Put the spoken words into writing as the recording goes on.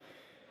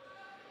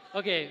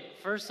Okay,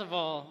 first of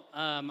all,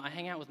 I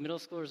hang out with middle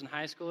schoolers and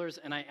high schoolers,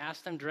 and I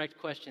ask them direct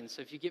questions.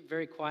 So if you get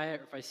very quiet,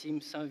 or if I see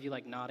some of you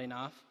like nodding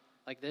off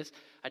like this,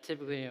 I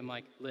typically am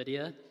like,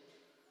 Lydia,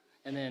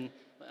 and then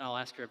I'll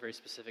ask her a very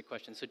specific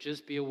question. So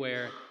just be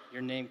aware,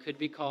 your name could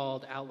be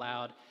called out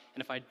loud,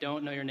 and if I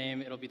don't know your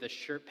name, it'll be the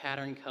shirt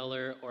pattern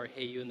color, or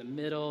hey, you in the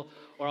middle,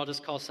 or I'll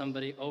just call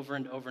somebody over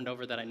and over and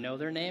over that I know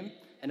their name,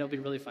 and it'll be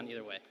really fun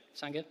either way.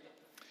 Sound good?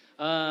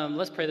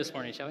 Let's pray this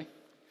morning, shall we?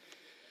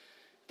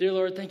 Dear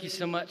Lord, thank you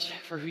so much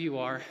for who you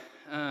are.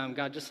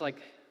 God, just like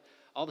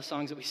all the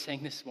songs that we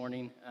sang this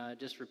morning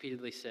just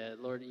repeatedly said,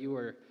 Lord, you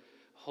are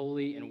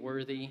holy and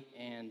worthy,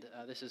 and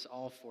this is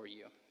all for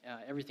you.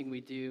 Everything we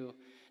do,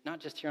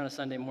 not just here on a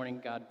Sunday morning,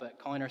 God, but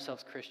calling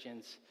ourselves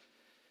Christians,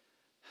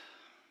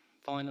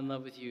 falling in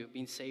love with you,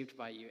 being saved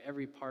by you,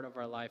 every part of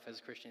our life as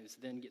Christians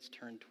then gets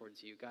turned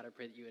towards you. God, I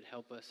pray that you would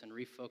help us and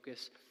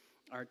refocus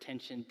our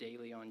attention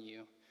daily on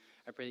you.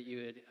 I pray that you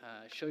would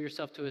show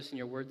yourself to us in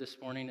your word this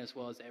morning as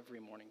well as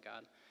every morning,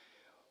 God.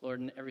 Lord,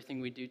 in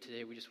everything we do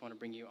today, we just want to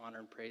bring you honor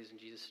and praise in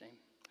Jesus' name.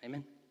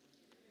 Amen.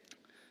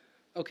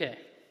 Okay,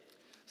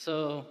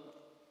 so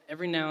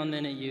every now and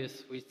then at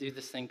youth, we do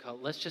this thing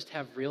called Let's Just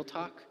Have Real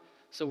Talk.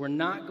 So we're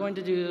not going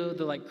to do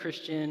the like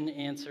Christian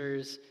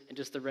answers and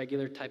just the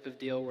regular type of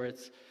deal where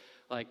it's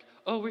like,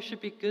 oh, we should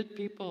be good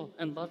people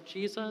and love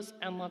Jesus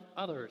and love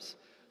others.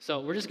 So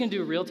we're just going to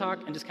do real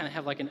talk and just kind of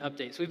have like an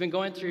update. So we've been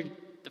going through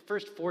the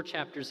first 4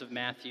 chapters of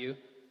Matthew,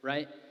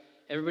 right?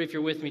 Everybody, if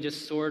you're with me,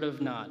 just sort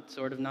of nod.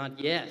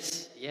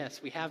 Yes,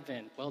 we have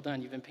been. Well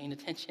done, you've been paying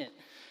attention.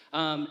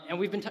 And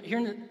we've been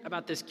hearing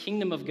about this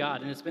kingdom of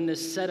God, and it's been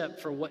this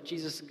setup for what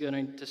Jesus is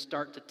going to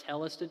start to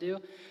tell us to do.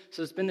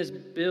 So it's been this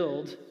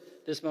build,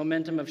 this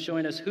momentum of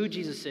showing us who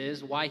Jesus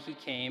is, why he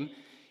came,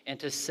 and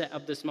to set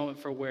up this moment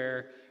for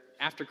where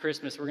after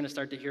Christmas, we're going to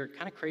start to hear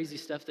kind of crazy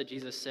stuff that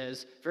Jesus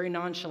says, very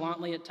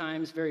nonchalantly at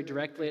times, very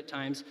directly at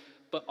times,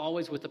 but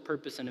always with a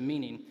purpose and a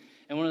meaning.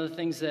 And one of the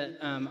things that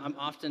I'm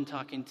often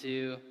talking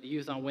to the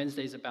youth on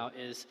Wednesdays about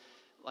is,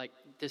 like,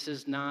 this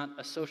is not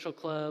a social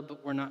club.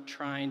 We're not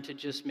trying to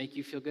just make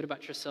you feel good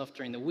about yourself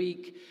during the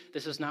week.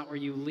 This is not where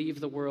you leave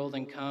the world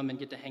and come and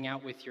get to hang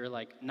out with your,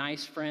 like,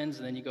 nice friends,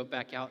 and then you go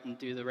back out and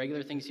do the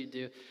regular things you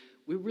do.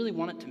 We really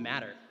want it to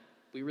matter.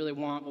 We really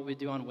want what we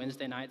do on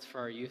Wednesday nights for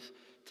our youth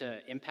to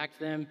impact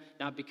them,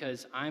 not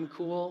because I'm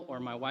cool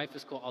or my wife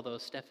is cool, although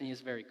Stephanie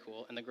is very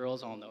cool, and the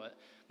girls all know it.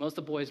 Most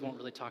of the boys won't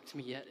really talk to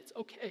me yet. It's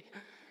okay.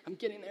 I'm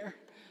getting there.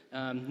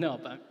 No,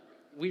 but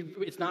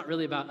it's not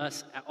really about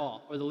us at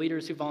all, or the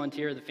leaders who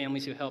volunteer, the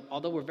families who help.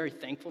 Although we're very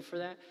thankful for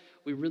that,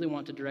 we really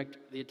want to direct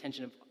the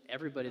attention of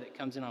everybody that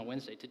comes in on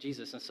Wednesday to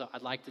Jesus, and so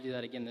I'd like to do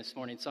that again this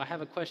morning. So I have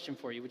a question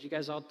for you. Would you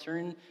guys all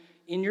turn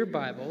in your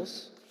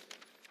Bibles?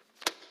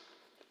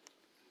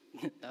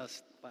 That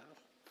was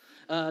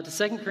loud. To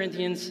 2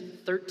 Corinthians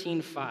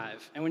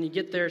 13:5. And when you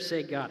get there,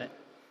 say, got it.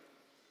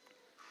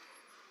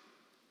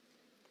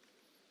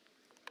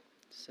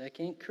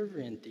 2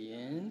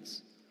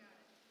 Corinthians.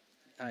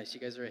 Nice, you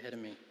guys are ahead of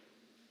me.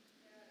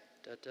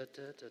 Da da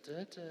da da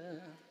da da.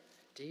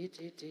 Dee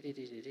dee dee dee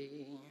dee dee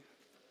dee.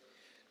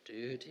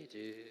 Do dee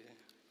do.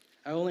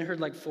 I only heard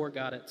like 4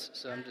 got it's,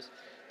 so I'm just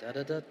da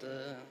da da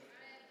da.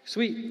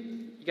 Sweet.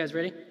 You guys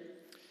ready?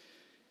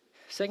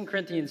 2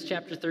 Corinthians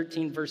chapter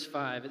 13, verse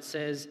 5, it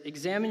says,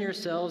 examine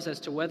yourselves as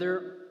to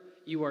whether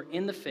you are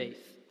in the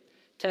faith.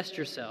 Test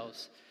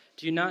yourselves.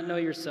 Do you not know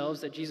yourselves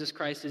that Jesus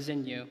Christ is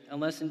in you,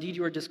 unless indeed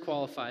you are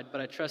disqualified,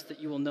 but I trust that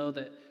you will know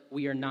that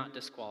we are not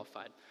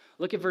disqualified.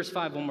 Look at verse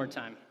 5 one more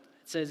time.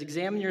 It says,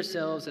 examine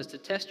yourselves as to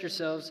test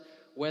yourselves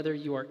whether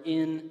you are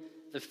in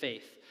the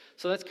faith.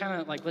 So that's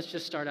kind of like, let's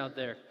just start out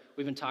there.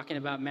 We've been talking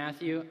about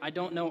Matthew. I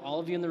don't know all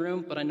of you in the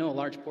room, but I know a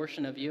large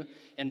portion of you,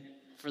 and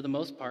for the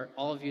most part,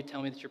 all of you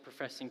tell me that you're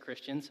professing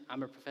Christians.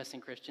 I'm a professing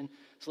Christian.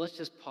 So let's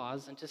just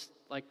pause and just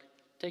like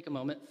take a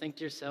moment, think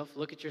to yourself,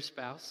 look at your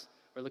spouse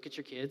or look at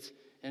your kids,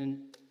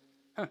 and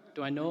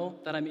do I know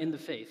that I'm in the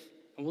faith?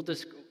 And we'll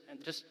just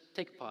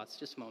take a pause,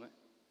 just a moment.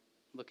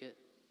 Look at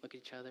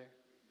each other.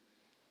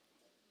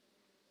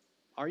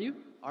 Are you?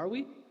 Are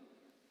we?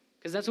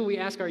 Because that's what we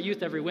ask our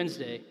youth every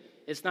Wednesday.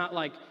 It's not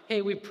like,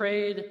 hey, we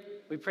prayed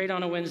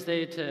on a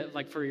Wednesday to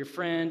like for your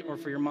friend or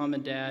for your mom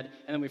and dad,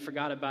 and then we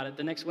forgot about it.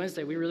 The next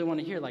Wednesday, we really want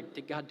to hear, like,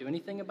 did God do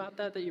anything about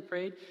that you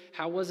prayed?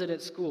 How was it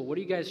at school? What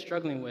are you guys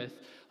struggling with?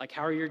 Like,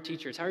 how are your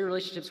teachers? How are your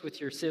relationships with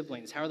your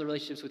siblings? How are the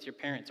relationships with your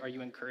parents? Are you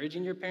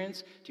encouraging your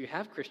parents? Do you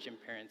have Christian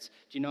parents?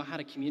 Do you know how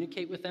to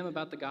communicate with them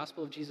about the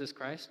gospel of Jesus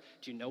Christ?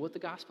 Do you know what the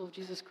gospel of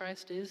Jesus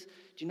Christ is?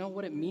 Do you know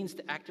what it means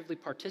to actively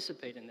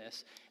participate in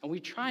this? And we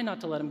try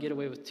not to let them get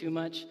away with too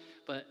much,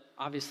 but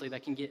obviously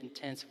that can get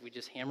intense if we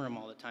just hammer them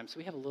all the time. So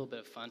we have a little bit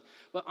of fun.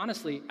 But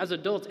honestly, as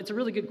adults, it's a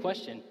really good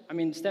question. I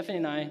mean, Stephanie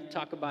and I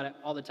talk about it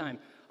all the time.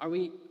 Are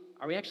we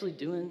actually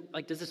doing,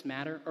 like, does this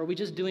matter? Or are we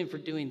just doing for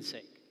doing's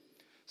sake?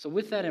 So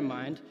with that in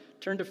mind,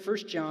 turn to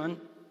 1 John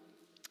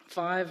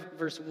 5,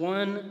 verse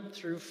 1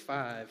 through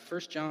 5.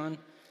 1 John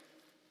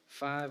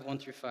 5, 1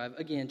 through 5.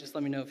 Again, just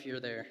let me know if you're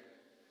there.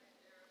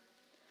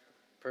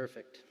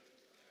 Perfect.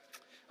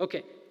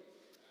 Okay.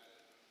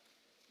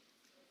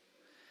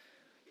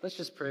 Let's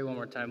just pray one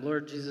more time.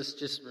 Lord Jesus,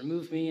 just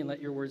remove me and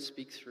let your word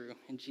speak through.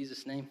 In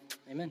Jesus' name,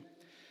 amen.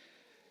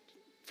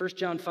 1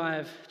 John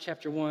 5,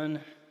 chapter 5,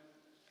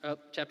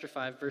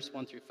 verse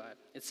 1 through 5.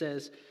 It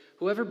says,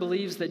 "Whoever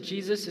believes that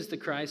Jesus is the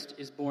Christ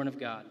is born of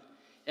God.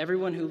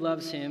 Everyone who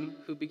loves him,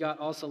 who begot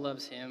also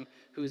loves him,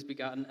 who is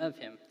begotten of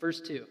him."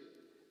 Verse 2,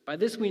 "By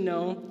this we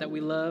know that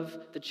we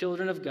love the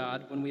children of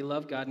God when we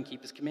love God and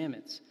keep his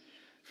commandments.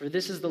 For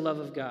this is the love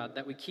of God,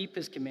 that we keep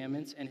his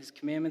commandments, and his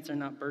commandments are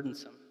not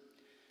burdensome."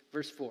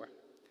 Verse 4,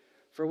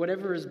 "For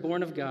whatever is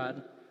born of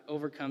God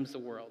overcomes the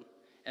world.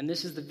 And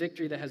this is the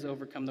victory that has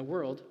overcome the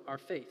world, our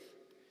faith.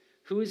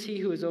 Who is he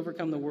who has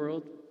overcome the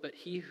world but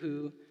he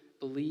who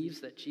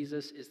believes that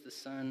Jesus is the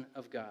Son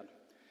of God?"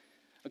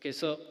 Okay,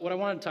 so what I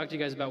wanted to talk to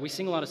you guys about, we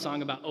sing a lot of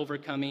song about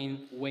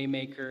overcoming,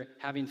 waymaker,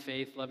 having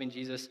faith, loving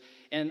Jesus.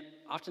 And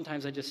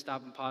oftentimes I just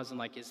stop and pause and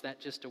like, is that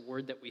just a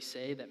word that we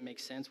say that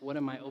makes sense? What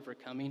am I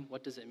overcoming?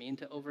 What does it mean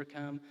to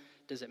overcome?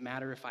 Does it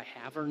matter if I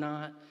have or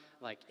not?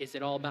 Like, is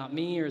it all about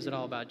me or is it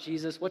all about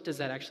Jesus? What does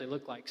that actually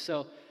look like?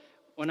 So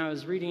when I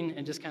was reading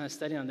and just kind of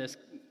studying on this,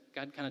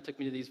 God kind of took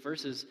me to these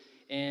verses.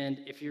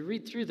 And if you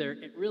read through there,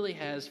 it really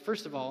has,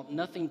 first of all,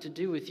 nothing to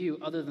do with you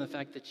other than the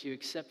fact that you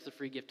accept the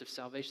free gift of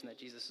salvation that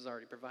Jesus has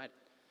already provided.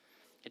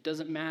 It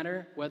doesn't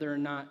matter whether or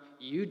not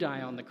you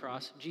die on the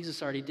cross.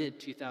 Jesus already did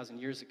 2,000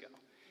 years ago.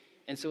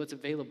 And so it's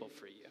available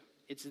for you.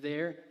 It's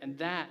there, and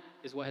that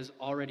is what has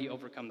already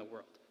overcome the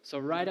world. So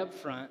right up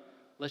front,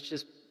 let's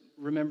just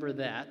remember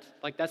that.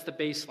 Like, that's the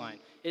baseline.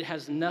 It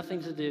has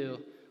nothing to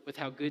do with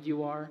how good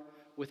you are,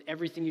 with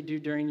everything you do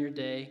during your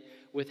day,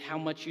 with how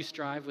much you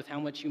strive, with how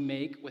much you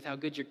make, with how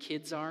good your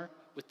kids are,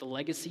 with the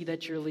legacy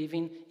that you're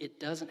leaving. It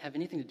doesn't have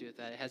anything to do with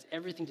that. It has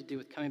everything to do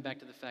with coming back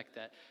to the fact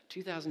that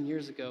 2,000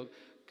 years ago,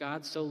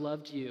 God so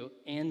loved you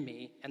and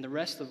me and the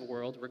rest of the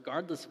world,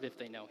 regardless of if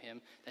they know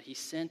him, that he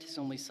sent his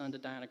only son to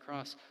die on a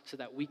cross so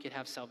that we could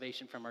have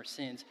salvation from our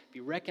sins, be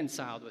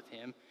reconciled with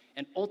him,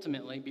 and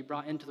ultimately be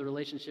brought into the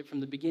relationship from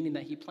the beginning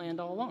that he planned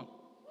all along.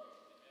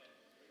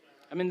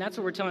 I mean, that's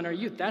what we're telling our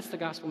youth. That's the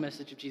gospel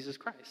message of Jesus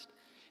Christ.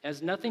 It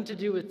has nothing to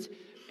do with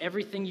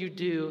everything you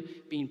do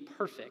being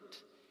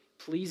perfect,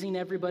 pleasing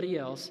everybody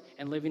else,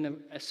 and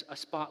living a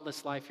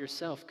spotless life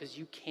yourself, because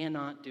you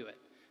cannot do it.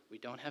 We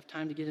don't have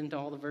time to get into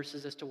all the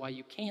verses as to why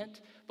you can't,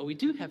 but we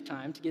do have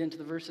time to get into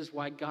the verses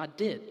why God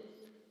did,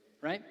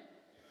 right?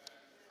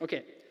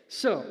 Okay,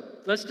 so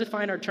let's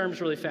define our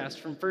terms really fast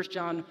from 1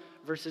 John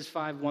verses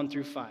 5, 1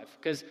 through 5,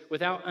 because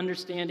without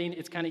understanding,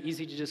 it's kind of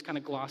easy to just kind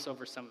of gloss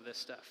over some of this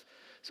stuff.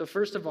 So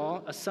first of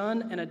all, a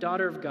son and a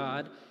daughter of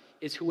God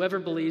is whoever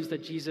believes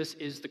that Jesus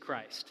is the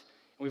Christ.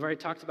 And we've already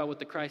talked about what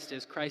the Christ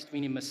is, Christ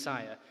meaning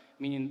Messiah,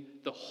 meaning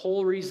the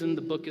whole reason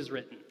the book is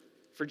written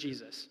for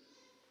Jesus.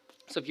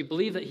 So if you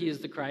believe that he is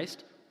the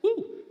Christ,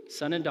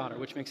 son and daughter,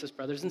 which makes us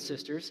brothers and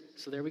sisters,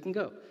 so there we can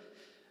go.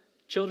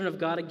 Children of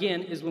God,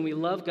 again, is when we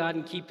love God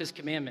and keep his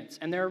commandments.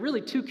 And there are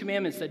really two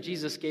commandments that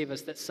Jesus gave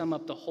us that sum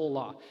up the whole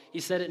law. He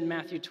said it in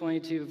Matthew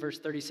 22, verse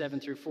 37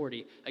 through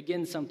 40.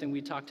 Again, something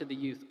we talk to the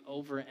youth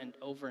over and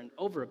over and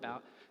over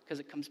about, because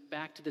it comes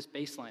back to this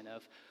baseline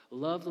of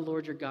love the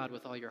Lord your God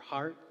with all your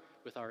heart,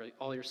 with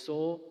all your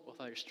soul,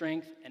 with all your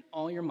strength, and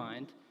all your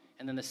mind.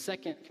 And then the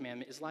second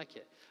commandment is like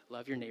it.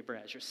 Love your neighbor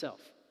as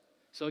yourself.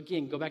 So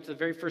again, go back to the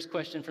very first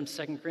question from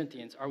 2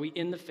 Corinthians. Are we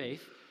in the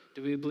faith?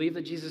 Do we believe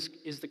that Jesus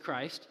is the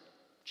Christ?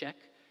 Check.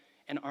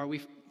 And are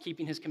we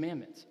keeping his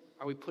commandments?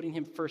 Are we putting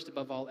him first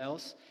above all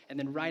else? And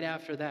then right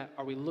after that,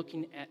 are we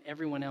looking at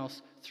everyone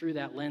else through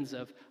that lens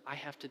of, I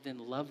have to then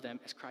love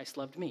them as Christ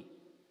loved me?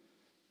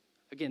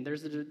 Again,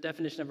 there's the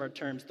definition of our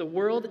terms. The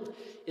world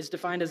is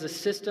defined as a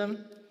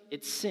system.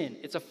 It's sin.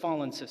 It's a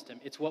fallen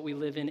system. It's what we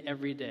live in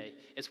every day.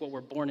 It's what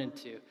we're born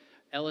into.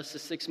 Ellis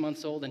is 6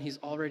 months old, and he's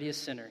already a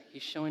sinner.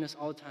 He's showing us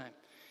all the time.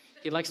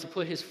 He likes to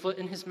put his foot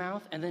in his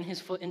mouth and then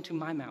his foot into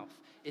my mouth.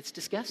 It's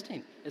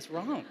disgusting. It's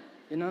wrong.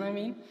 You know what I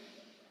mean?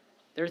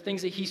 There are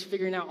things that he's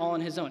figuring out all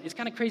on his own. It's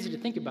kind of crazy to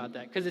think about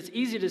that, because it's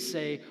easy to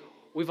say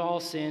we've all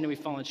sinned and we've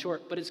fallen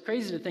short, but it's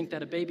crazy to think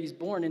that a baby's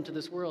born into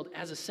this world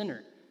as a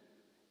sinner.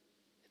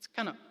 It's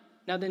kind of,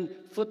 now then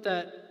flip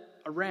that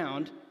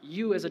around.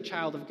 You as a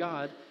child of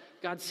God,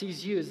 God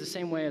sees you as the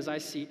same way as I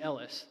see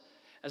Ellis.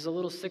 As a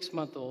little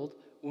 6-month-old,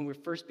 when we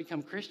first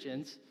become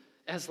Christians,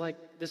 as like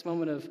this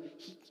moment of,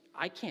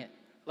 I can't.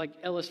 Like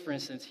Ellis, for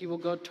instance, he will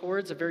go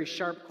towards a very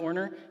sharp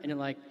corner, and you're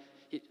like,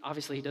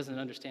 obviously he doesn't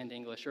understand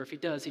English, or if he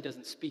does, he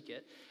doesn't speak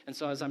it. And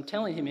so as I'm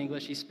telling him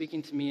English, he's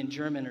speaking to me in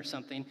German or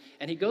something,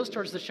 and he goes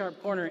towards the sharp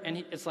corner,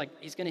 and it's like,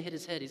 he's going to hit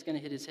his head, he's going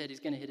to hit his head,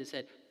 he's going to hit his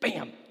head.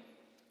 Bam!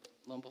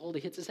 Lo and behold,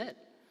 he hits his head,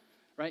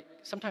 right?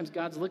 Sometimes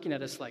God's looking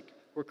at us like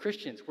we're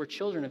Christians, we're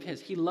children of his.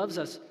 He loves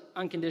us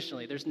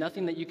unconditionally. There's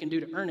nothing that you can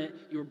do to earn it.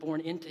 You were born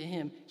into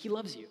him. He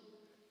loves you.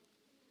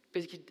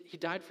 Because he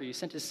died for you,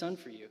 sent his son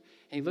for you.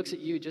 And he looks at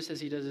you just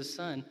as he does his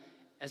son,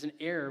 as an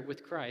heir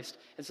with Christ.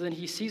 And so then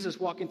he sees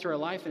us walking through our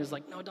life and is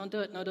like, no, don't do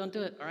it. No, don't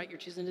do it. All right, you're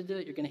choosing to do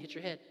it. You're going to hit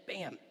your head.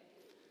 Bam.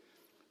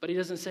 But he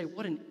doesn't say,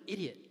 what an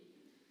idiot,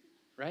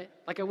 right?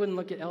 Like I wouldn't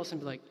look at Ellis and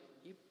be like,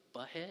 you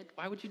butthead,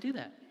 why would you do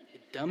that? You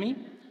dummy.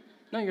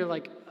 No, you're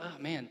like, oh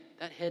man,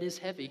 that head is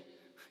heavy,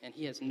 and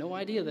he has no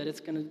idea that it's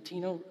going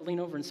to lean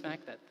over and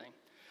smack that thing.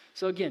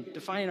 So again,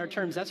 defining our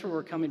terms, that's where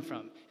we're coming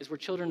from, is we're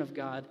children of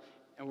God,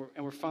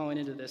 and we're following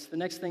into this. The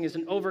next thing is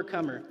an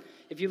overcomer.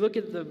 If you look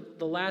at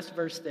the last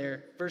verse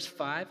there, verse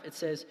 5, it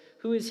says,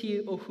 "Who is he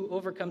who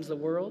overcomes the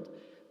world,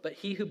 but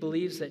he who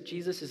believes that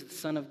Jesus is the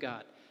Son of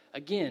God?"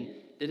 Again,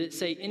 did it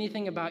say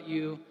anything about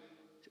you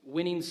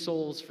winning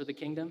souls for the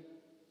kingdom?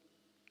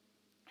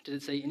 Did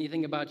it say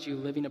anything about you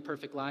living a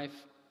perfect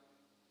life,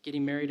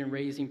 getting married and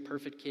raising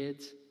perfect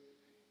kids,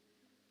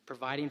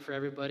 providing for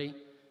everybody,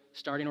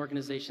 starting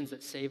organizations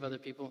that save other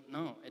people?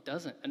 No, it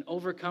doesn't. An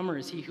overcomer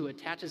is he who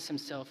attaches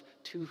himself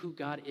to who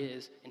God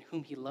is and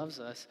whom he loves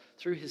us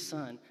through his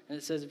Son. And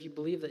it says if you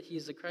believe that he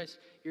is the Christ,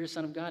 you're a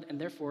son of God and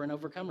therefore an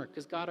overcomer,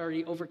 because God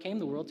already overcame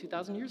the world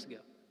 2,000 years ago.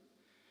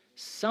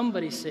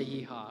 Somebody say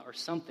yeehaw or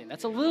something.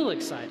 That's a little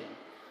exciting,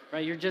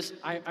 right?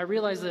 I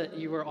realize that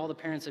you are all the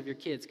parents of your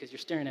kids because you're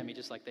staring at me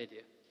just like they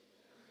do.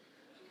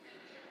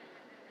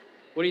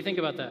 What do you think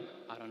about that?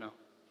 I don't know.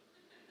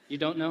 You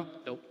don't know?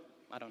 Nope,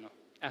 I don't know.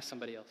 Ask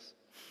somebody else.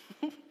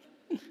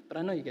 But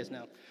I know you guys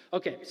know.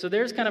 Okay, so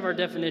there's kind of our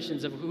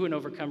definitions of who an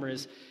overcomer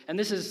is. And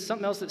this is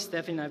something else that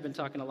Stephanie and I have been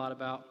talking a lot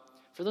about.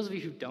 For those of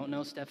you who don't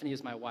know, Stephanie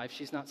is my wife.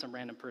 She's not some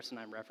random person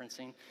I'm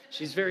referencing.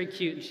 She's very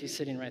cute, and she's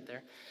sitting right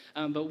there.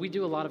 But we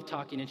do a lot of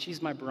talking, and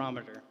she's my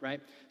barometer, right?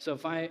 So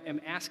if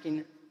I'm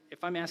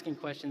asking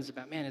questions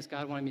about, man, is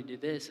God wanting me to do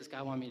this? Is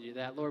God wanting me to do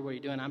that? Lord, what are you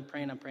doing? I'm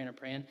praying.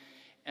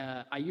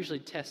 I usually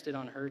test it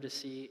on her to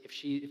see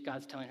if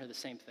God's telling her the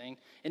same thing.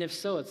 And if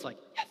so, it's like,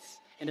 yes.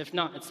 And if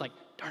not, it's like,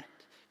 darn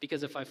it.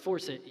 Because if I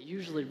force it, it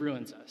usually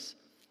ruins us.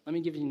 Let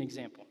me give you an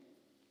example.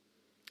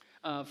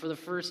 For the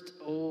first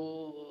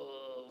 4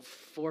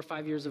 or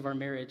 5 years of our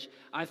marriage,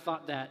 I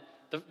thought that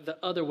the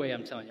other way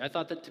I'm telling you, I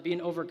thought that to be an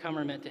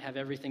overcomer meant to have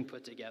everything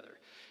put together.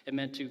 It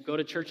meant to go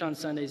to church on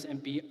Sundays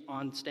and be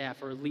on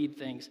staff or lead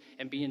things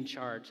and be in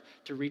charge,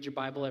 to read your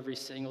Bible every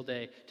single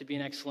day, to be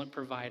an excellent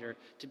provider,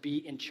 to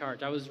be in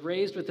charge. I was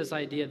raised with this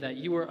idea that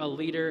you were a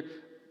leader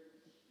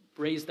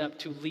raised up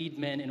to lead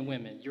men and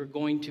women. You're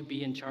going to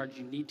be in charge.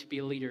 You need to be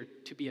a leader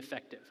to be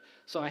effective.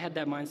 So I had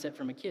that mindset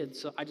from a kid,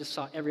 so I just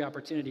saw every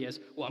opportunity as,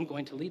 well, I'm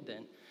going to lead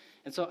then.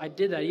 And so I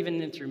did that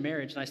even through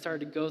marriage, and I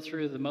started to go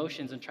through the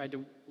motions and tried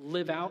to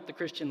live out the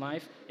Christian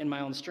life in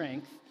my own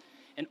strength.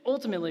 And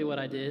ultimately what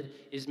I did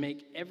is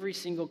make every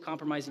single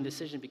compromising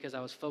decision because I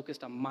was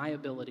focused on my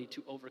ability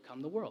to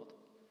overcome the world.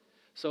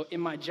 So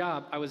in my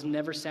job, I was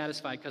never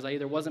satisfied because I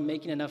either wasn't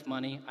making enough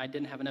money, I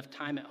didn't have enough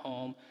time at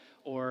home,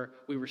 or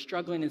we were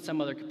struggling in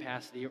some other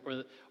capacity,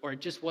 or it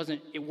just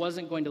wasn't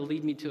going to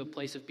lead me to a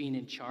place of being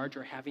in charge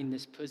or having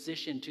this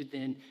position to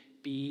then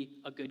be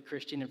a good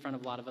Christian in front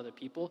of a lot of other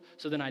people.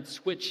 So then I'd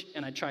switch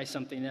and I'd try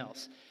something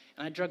else.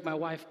 And I drug my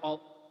wife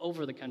all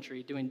over the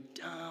country doing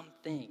dumb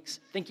things,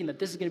 thinking that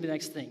this is going to be the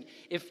next thing.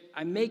 If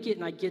I make it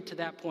and I get to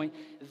that point,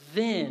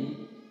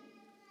 then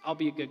I'll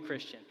be a good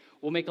Christian.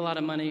 We'll make a lot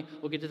of money.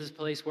 We'll get to this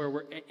place where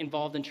we're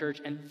involved in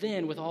church. And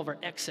then with all of our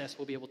excess,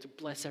 we'll be able to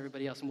bless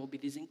everybody else. And we'll be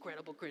these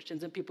incredible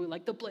Christians. And people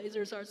like, the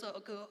Blazers are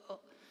so cool.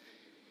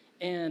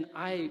 And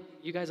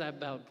you guys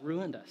about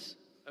ruined us.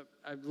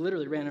 I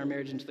literally ran our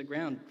marriage into the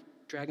ground,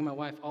 dragging my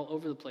wife all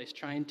over the place,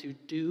 trying to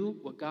do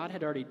what God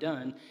had already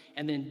done,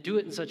 and then do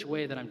it in such a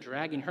way that I'm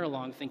dragging her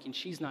along, thinking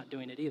she's not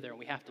doing it either, and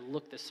we have to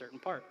look this certain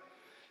part.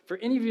 For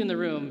any of you in the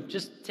room,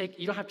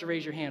 you don't have to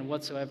raise your hand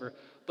whatsoever,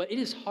 but it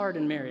is hard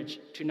in marriage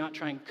to not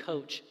try and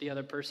coach the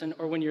other person,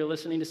 or when you're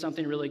listening to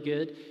something really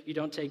good, you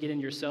don't take it in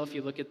yourself,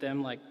 you look at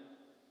them like,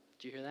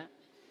 did you hear that?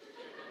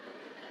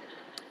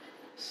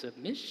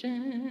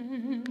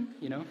 Submission,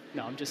 No,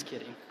 I'm just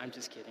kidding.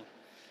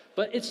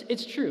 But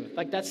it's true.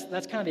 Like that's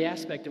kind of the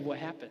aspect of what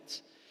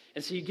happens.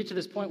 And so you get to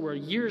this point where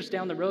years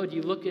down the road,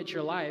 you look at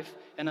your life,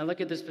 and I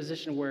look at this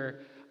position where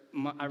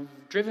I've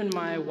driven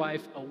my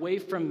wife away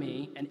from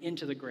me and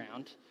into the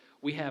ground.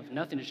 We have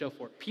nothing to show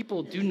for it.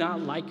 People do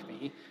not like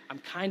me. I'm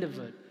kind of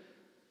a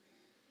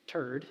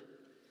turd.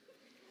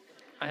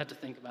 I have to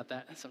think about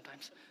that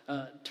sometimes.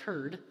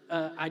 Turd.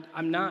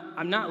 I'm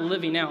not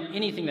living out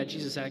anything that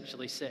Jesus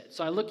actually said.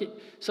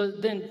 So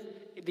then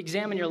the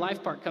examine your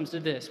life part comes to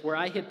this, where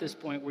I hit this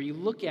point where you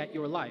look at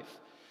your life,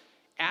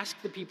 ask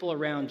the people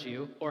around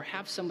you, or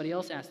have somebody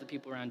else ask the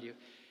people around you,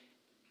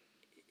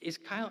 is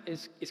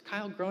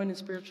Kyle growing in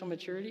spiritual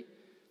maturity?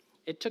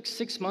 It took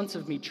 6 months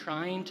of me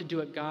trying to do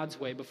it God's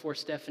way before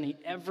Stephanie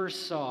ever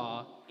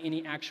saw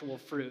any actual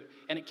fruit.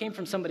 And it came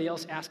from somebody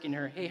else asking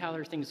her, hey, how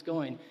are things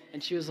going?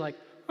 And she was like,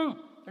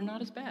 they're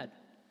not as bad.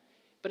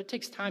 But it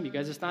takes time, you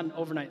guys. It's not an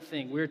overnight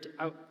thing.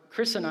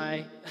 Chris and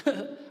I,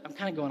 I'm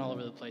kind of going all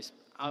over the place.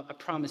 I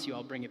promise you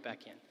I'll bring it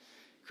back in.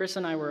 Chris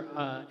and I were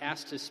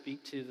asked to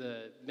speak to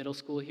the middle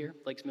school here,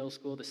 Lakes Middle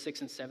School, the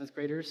 6th and 7th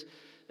graders.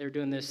 They were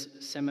doing this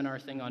seminar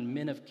thing on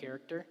men of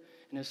character.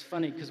 And it was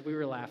funny because we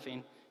were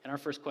laughing. And our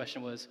first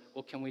question was,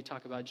 well, can we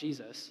talk about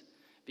Jesus?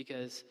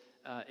 Because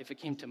if it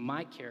came to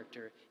my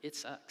character, it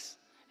sucks.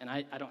 And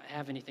I don't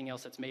have anything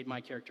else that's made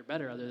my character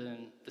better other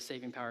than the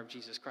saving power of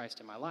Jesus Christ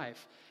in my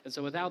life. And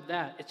so without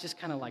that, it's just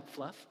kind of like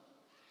fluff.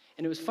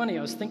 And it was funny,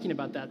 I was thinking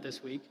about that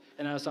this week,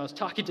 and as I was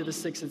talking to the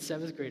 6th and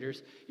 7th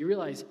graders, you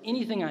realize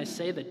anything I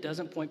say that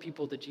doesn't point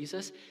people to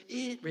Jesus,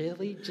 it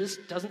really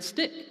just doesn't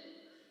stick.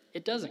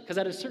 It doesn't, because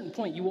at a certain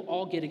point, you will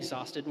all get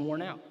exhausted and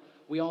worn out.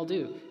 We all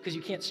do, because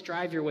you can't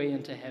strive your way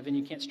into heaven.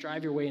 You can't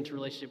strive your way into a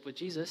relationship with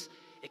Jesus.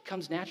 It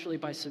comes naturally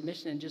by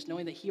submission and just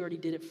knowing that he already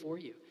did it for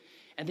you.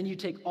 And then you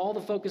take all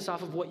the focus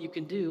off of what you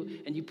can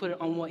do, and you put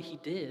it on what he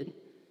did,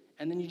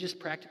 and then you just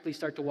practically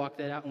start to walk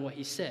that out in what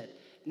he said.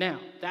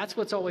 Now, that's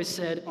what's always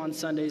said on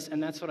Sundays,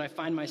 and that's what I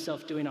find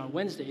myself doing on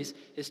Wednesdays,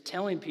 is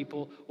telling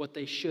people what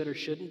they should or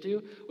shouldn't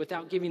do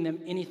without giving them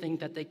anything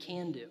that they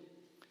can do.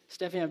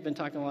 Stephanie and I have been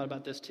talking a lot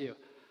about this too.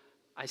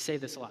 I say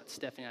this a lot.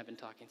 Stephanie and I have been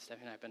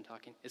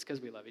talking. It's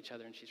because we love each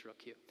other, and she's real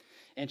cute,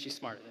 and she's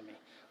smarter than me.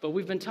 But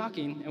we've been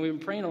talking, and we've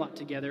been praying a lot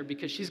together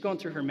because she's going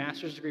through her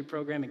master's degree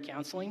program in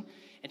counseling,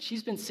 and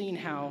she's been seeing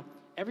how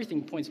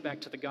everything points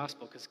back to the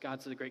gospel because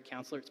God's a great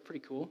counselor. It's pretty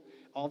cool.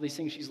 All these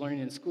things she's learning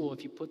in school,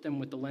 if you put them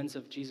with the lens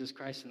of Jesus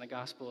Christ and the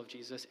gospel of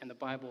Jesus and the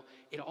Bible,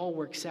 it all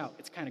works out.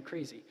 It's kind of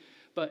crazy.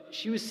 But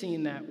she was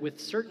seeing that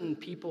with certain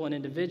people and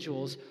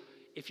individuals,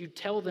 if you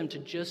tell them to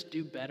just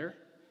do better,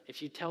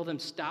 if you tell them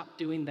stop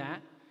doing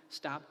that,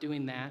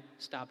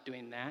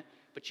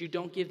 but you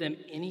don't give them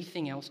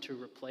anything else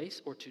to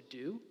replace or to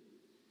do,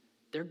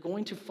 they're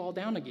going to fall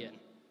down again.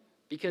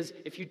 Because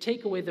if you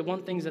take away the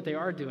one things that they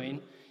are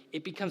doing,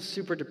 it becomes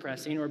super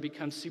depressing or it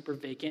becomes super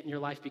vacant and your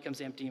life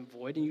becomes empty and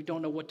void and you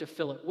don't know what to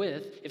fill it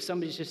with if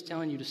somebody's just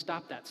telling you to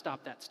stop that.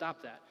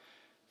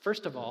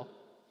 First of all,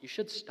 you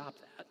should stop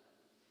that.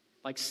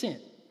 Like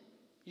sin.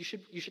 You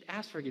should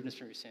ask forgiveness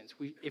for your sins.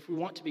 If we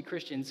want to be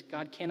Christians,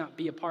 God cannot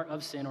be a part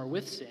of sin or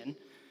with sin,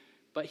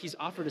 but he's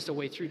offered us a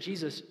way through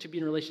Jesus to be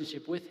in a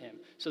relationship with him.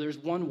 So there's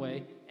one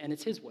way, and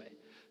it's his way.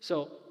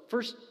 So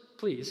first,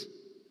 please,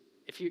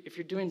 if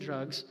you're doing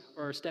drugs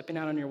or stepping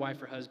out on your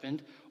wife or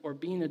husband or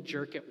being a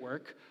jerk at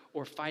work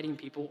or fighting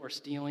people or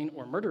stealing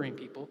or murdering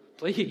people,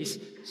 please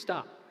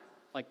stop.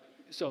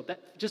 So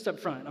that just up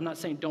front, I'm not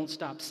saying don't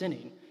stop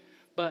sinning,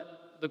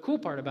 but the cool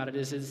part about it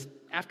is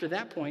after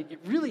that point, it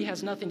really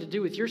has nothing to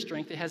do with your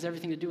strength. It has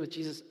everything to do with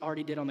Jesus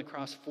already did on the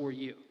cross for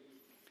you.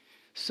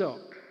 So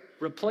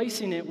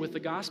replacing it with the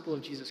gospel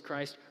of Jesus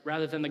Christ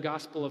rather than the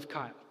gospel of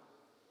Kyle.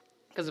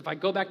 Because if I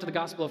go back to the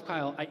gospel of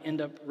Kyle, I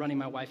end up running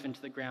my wife into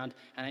the ground,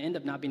 and I end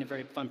up not being a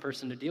very fun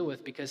person to deal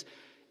with because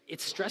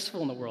it's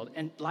stressful in the world,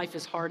 and life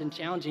is hard and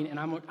challenging, and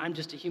I'm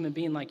just a human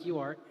being like you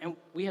are, and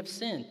we have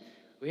sin.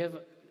 We have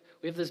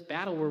this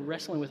battle we're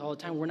wrestling with all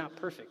the time. We're not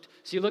perfect.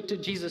 So you look to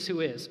Jesus who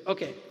is.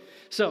 Okay,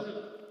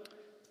 so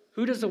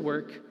who does the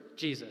work?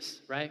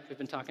 Jesus, right? We've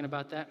been talking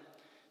about that.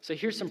 So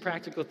here's some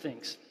practical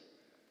things.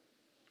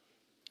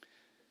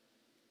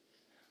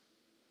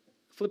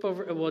 Flip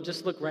over, we'll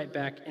just look right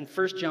back in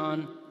 1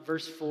 John,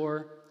 verse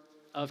 4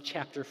 of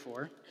chapter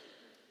 4.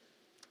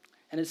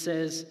 And it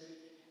says,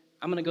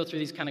 I'm going to go through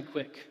these kind of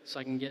quick so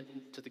I can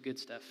get to the good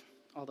stuff,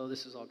 although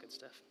this is all good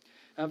stuff.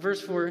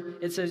 Verse 4,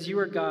 it says, you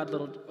are of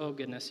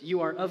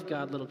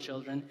God, little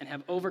children, and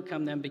have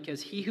overcome them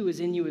because he who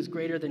is in you is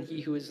greater than he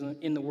who is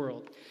in the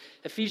world.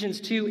 Ephesians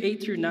 2,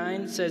 8 through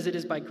 9 says, it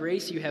is by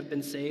grace you have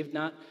been saved,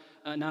 not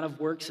of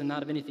works and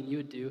not of anything you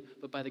would do,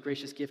 but by the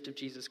gracious gift of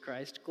Jesus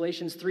Christ.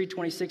 Galatians 3,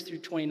 26 through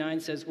 29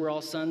 says, we're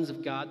all sons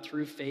of God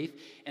through faith,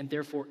 and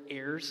therefore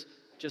heirs,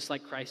 just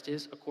like Christ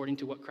is, according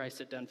to what Christ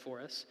had done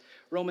for us.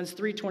 Romans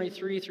 3,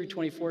 23 through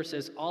 24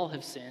 says, all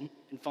have sinned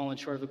and fallen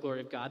short of the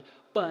glory of God,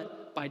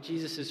 but by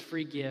Jesus'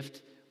 free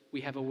gift,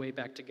 we have a way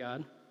back to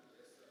God.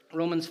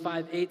 Romans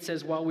 5, 8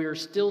 says, while we are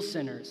still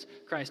sinners,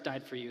 Christ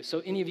died for you.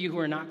 So any of you who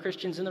are not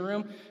Christians in the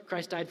room,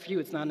 Christ died for you.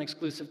 It's not an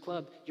exclusive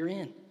club. You're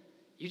in.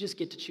 You just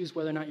get to choose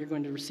whether or not you're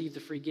going to receive the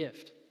free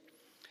gift.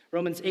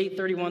 Romans 8,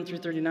 31 through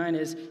 39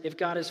 is, if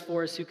God is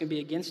for us, who can be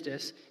against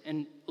us?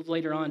 And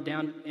later on,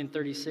 down in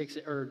 36,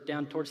 or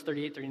down towards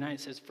 38, 39, it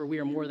says, for we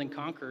are more than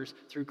conquerors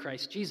through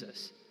Christ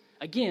Jesus.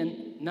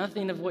 Again,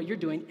 nothing of what you're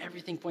doing,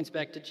 everything points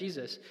back to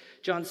Jesus.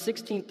 John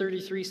 16,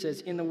 33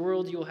 says, in the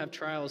world you will have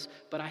trials,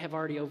 but I have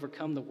already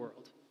overcome the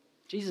world.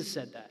 Jesus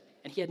said that,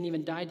 and he hadn't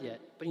even died yet,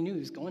 but he knew he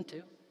was going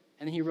to.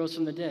 And then he rose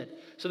from the dead.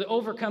 So the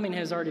overcoming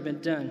has already been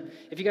done.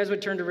 If you guys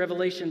would turn to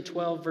Revelation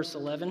 12, verse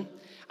 11.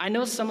 I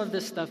know some of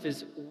this stuff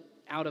is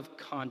out of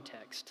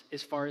context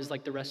as far as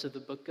like the rest of the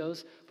book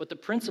goes, but the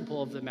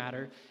principle of the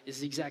matter is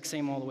the exact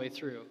same all the way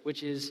through,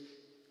 which is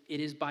it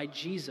is by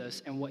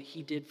Jesus and what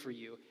he did for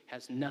you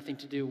has nothing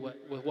to do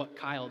with what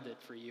Kyle did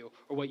for you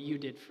or what you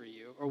did for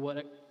you or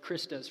what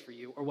Chris does for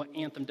you or what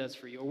Anthem does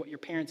for you or what your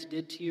parents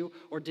did to you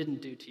or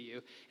didn't do to you.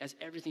 It has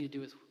everything to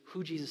do with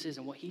who Jesus is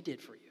and what he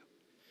did for you.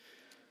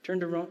 Turn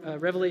to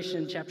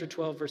Revelation chapter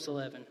 12, verse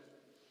 11.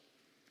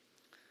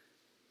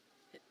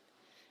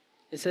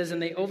 It says, and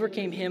they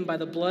overcame him by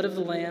the blood of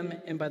the Lamb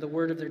and by the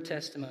word of their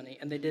testimony,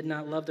 and they did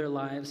not love their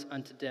lives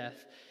unto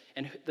death.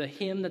 And the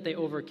him that they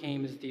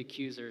overcame is the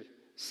accuser,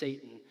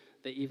 Satan,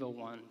 the evil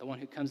one, the one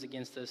who comes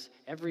against us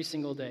every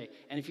single day.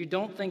 And if you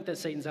don't think that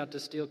Satan's out to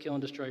steal, kill,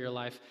 and destroy your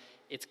life,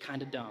 it's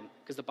kind of dumb,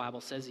 because the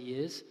Bible says he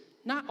is.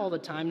 Not all the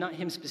time, not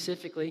him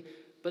specifically,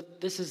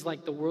 But this is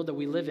like the world that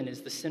we live in,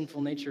 is the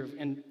sinful nature,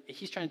 and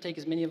he's trying to take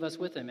as many of us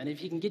with him. And if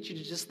he can get you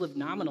to just live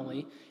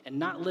nominally and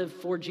not live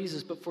for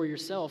Jesus but for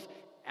yourself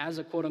as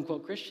a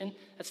quote-unquote Christian,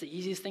 that's the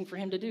easiest thing for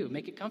him to do.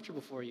 Make it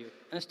comfortable for you,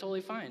 and it's totally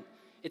fine.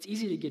 It's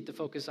easy to get the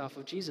focus off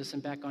of Jesus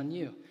and back on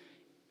you.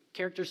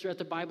 Characters throughout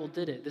the Bible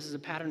did it. This is a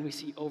pattern we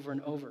see over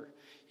and over.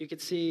 You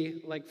could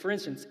see, like, for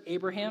instance,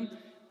 Abraham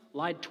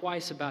lied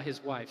twice about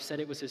his wife, said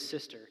it was his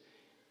sister.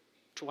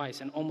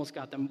 Twice, and almost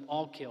got them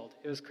all killed.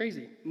 It was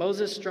crazy.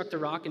 Moses struck the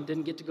rock and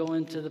didn't get to go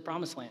into the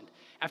promised land.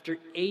 After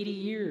 80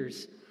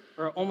 years,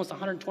 or almost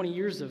 120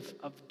 years of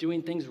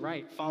doing things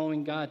right,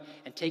 following God,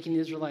 and taking the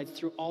Israelites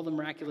through all the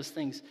miraculous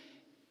things,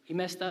 he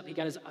messed up. He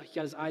got his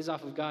eyes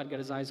off of God, got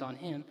his eyes on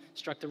him,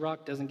 struck the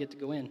rock, doesn't get to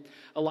go in.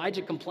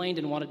 Elijah complained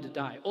and wanted to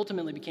die,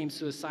 ultimately became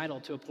suicidal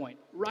to a point,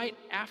 right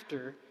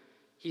after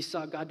he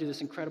saw God do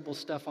this incredible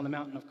stuff on the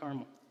mountain of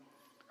Carmel.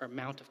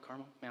 Mountain of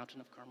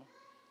Carmel.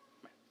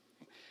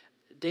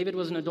 David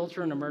was an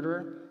adulterer and a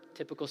murderer.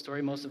 Typical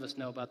story, most of us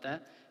know about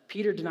that.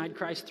 Peter denied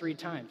Christ 3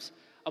 times.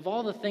 Of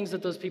all the things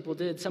that those people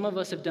did, some of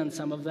us have done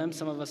some of them,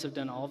 some of us have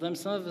done all of them,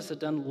 some of us have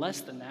done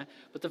less than that.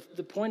 But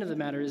the point of the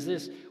matter is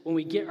this: when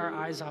we get our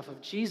eyes off of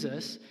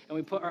Jesus and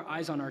we put our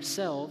eyes on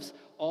ourselves,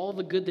 all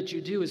the good that you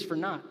do is for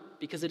naught,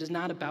 because it is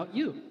not about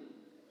you.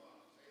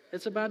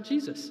 It's about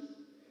Jesus.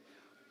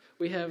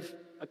 We have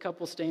a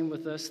couple staying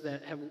with us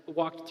that have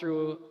walked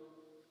through,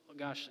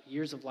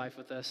 years of life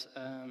with us.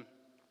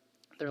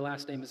 Their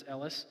last name is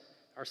Ellis.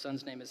 Our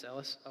son's name is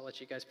Ellis. I'll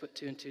let you guys put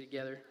 2 and 2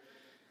 together.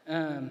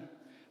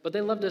 But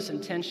they loved us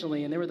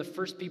intentionally, and they were the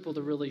first people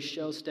to really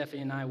show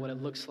Stephanie and I what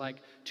it looks like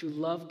to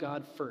love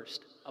God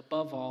first,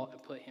 above all,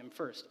 and put him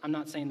first. I'm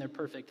not saying they're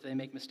perfect. They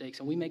make mistakes,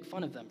 and we make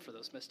fun of them for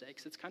those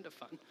mistakes. It's kind of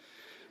fun.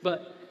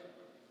 But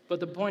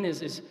the point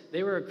is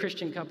they were a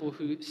Christian couple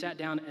who sat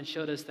down and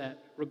showed us that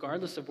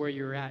regardless of where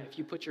you're at, if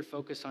you put your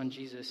focus on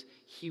Jesus,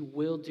 he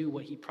will do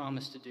what he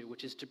promised to do,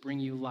 which is to bring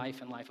you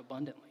life and life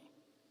abundantly.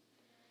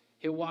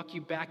 He'll walk you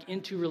back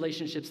into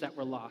relationships that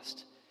were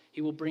lost.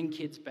 He will bring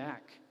kids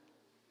back.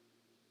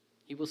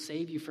 He will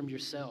save you from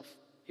yourself.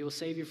 He will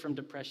save you from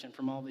depression,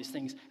 from all these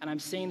things. And I'm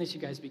saying this,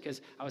 you guys, because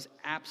I was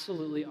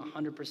absolutely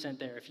 100%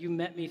 there. If you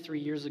met me 3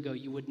 years ago,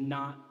 you would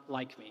not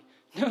like me.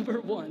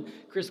 Number one,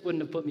 Chris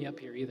wouldn't have put me up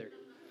here either,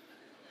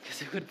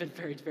 because it would have been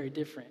very, very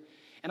different.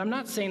 And I'm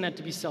not saying that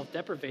to be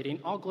self-deprecating.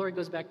 All glory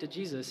goes back to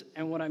Jesus.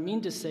 And what I mean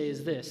to say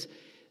is this: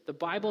 the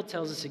Bible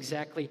tells us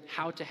exactly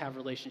how to have a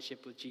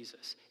relationship with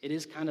Jesus. It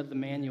is kind of the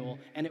manual,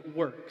 and it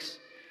works.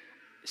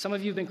 Some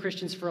of you have been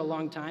Christians for a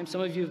long time. Some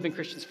of you have been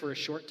Christians for a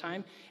short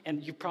time,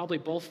 and you've probably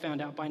both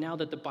found out by now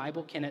that the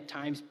Bible can at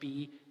times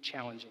be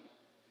challenging.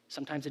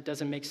 Sometimes it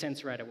doesn't make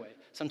sense right away.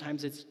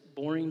 Sometimes it's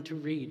boring to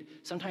read.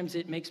 Sometimes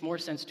it makes more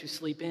sense to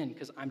sleep in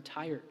because I'm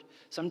tired.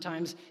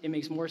 Sometimes it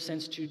makes more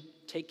sense to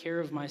take care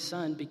of my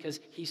son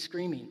because he's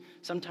screaming.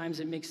 Sometimes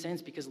it makes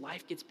sense because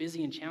life gets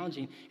busy and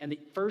challenging. And the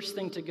first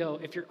thing to go,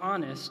 if you're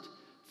honest,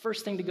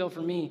 first thing to go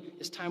for me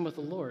is time with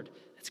the Lord.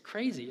 That's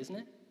crazy, isn't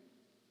it?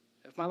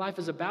 If my life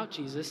is about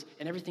Jesus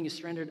and everything is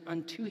surrendered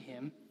unto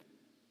him,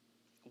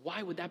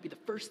 why would that be the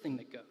first thing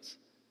that goes?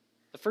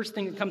 The first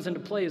thing that comes into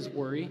play is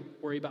worry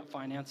about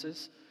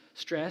finances,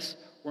 stress,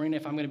 worrying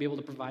if I'm going to be able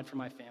to provide for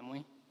my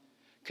family,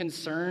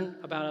 concern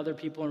about other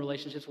people in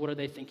relationships. What are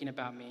they thinking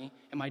about me?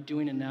 Am I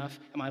doing enough?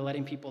 Am I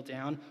letting people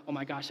down? Oh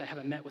my gosh, I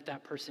haven't met with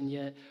that person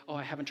yet. Oh,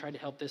 I haven't tried to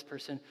help this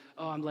person.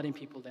 Oh, I'm letting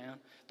people down.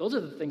 Those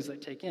are the things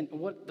that take in. And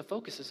what the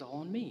focus is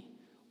all on me.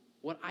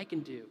 What I can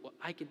do, what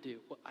I can do,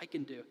 what I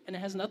can do. And it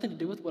has nothing to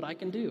do with what I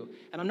can do.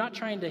 And I'm not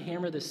trying to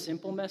hammer this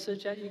simple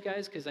message at you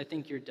guys because I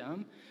think you're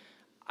dumb.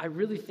 I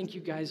really think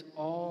you guys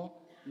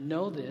all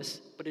know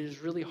this, but it is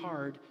really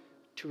hard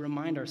to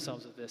remind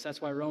ourselves of this.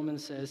 That's why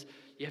Romans says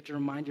you have to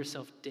remind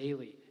yourself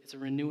daily. It's a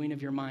renewing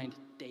of your mind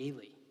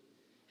daily.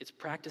 It's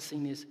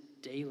practicing this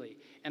daily.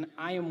 And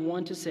I am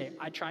one to say,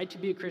 I tried to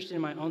be a Christian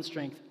in my own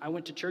strength. I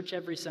went to church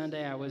every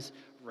Sunday. I was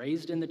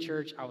raised in the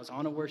church. I was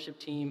on a worship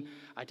team.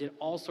 I did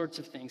all sorts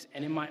of things.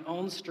 And in my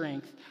own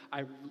strength,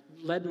 I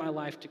led my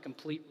life to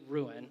complete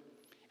ruin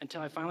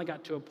until I finally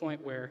got to a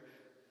point where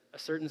a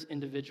certain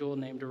individual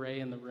named Ray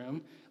in the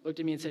room looked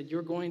at me and said,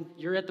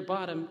 you're at the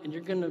bottom, and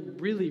you're going to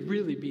really,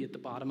 really be at the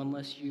bottom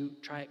unless you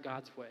try it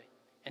God's way.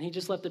 And he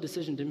just left the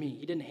decision to me.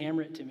 He didn't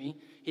hammer it to me.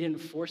 He didn't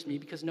force me,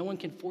 because no one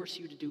can force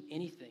you to do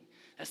anything.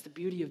 That's the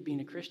beauty of being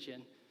a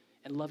Christian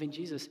and loving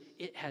Jesus.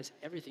 It has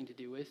everything to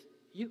do with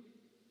you.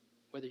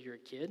 Whether you're a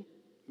kid,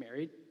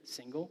 married,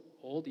 single,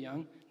 old,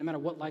 young, no matter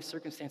what life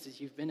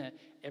circumstances you've been at,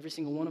 every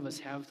single one of us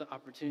have the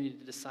opportunity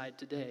to decide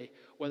today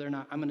whether or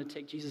not I'm going to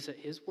take Jesus at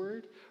his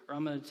word or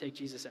I'm going to take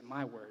Jesus at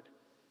my word.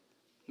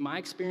 My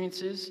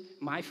experiences,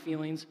 my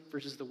feelings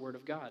versus the word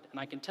of God. And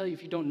I can tell you,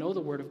 if you don't know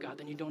the word of God,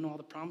 then you don't know all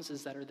the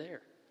promises that are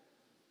there.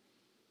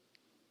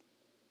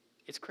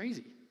 It's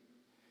crazy.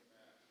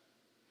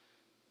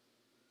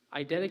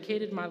 I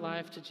dedicated my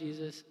life to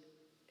Jesus,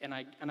 and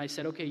I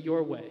said, okay,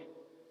 your way.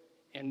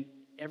 And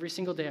every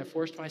single day I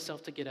forced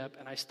myself to get up,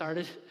 and I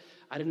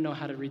didn't know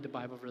how to read the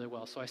Bible really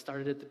well, so I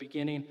started at the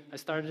beginning, I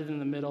started in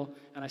the middle,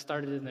 and I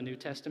started in the New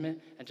Testament,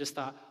 and just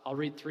thought, I'll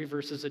read 3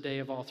 verses a day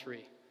of all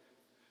 3.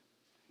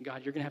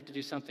 God, you're going to have to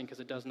do something because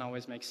it doesn't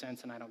always make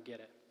sense, and I don't get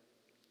it.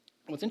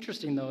 What's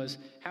interesting, though, is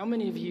how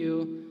many of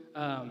you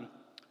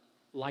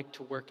like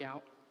to work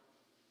out?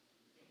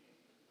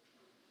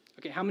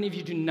 Okay, how many of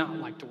you do not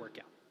like to work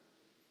out?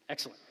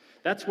 Excellent.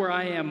 That's where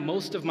I am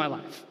most of my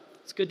life.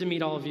 It's good to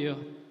meet all of you,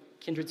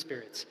 kindred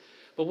spirits.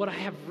 But what I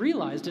have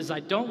realized is I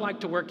don't like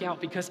to work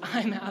out because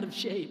I'm out of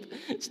shape.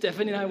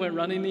 Stephanie and I went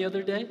running the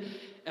other day.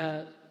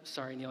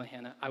 Sorry, Neil and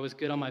Hannah. I was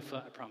good on my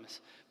foot, I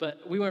promise.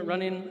 But we went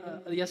running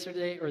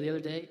yesterday or the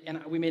other day,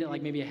 and we made it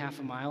like maybe a half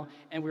a mile,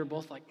 and we were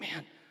both like,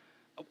 man,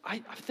 I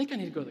think I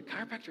need to go to the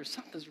chiropractor.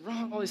 Something's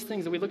wrong, all these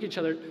things. And we look at each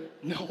other,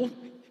 no,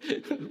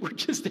 we're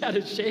just out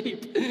of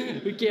shape.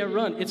 We can't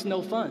run. It's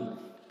no fun.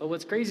 But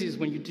what's crazy is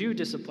when you do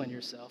discipline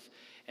yourself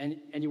and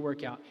you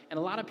work out. And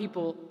a lot of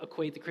people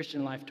equate the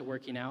Christian life to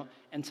working out,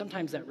 and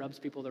sometimes that rubs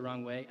people the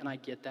wrong way, and I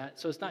get that.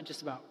 So it's not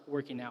just about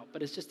working out,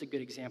 but it's just a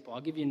good example.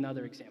 I'll give you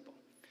another example.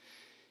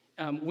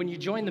 When you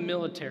join the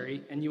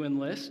military and you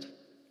enlist,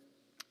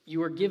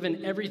 you are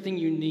given everything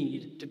you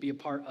need to be a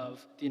part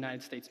of the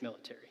United States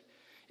military.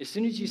 As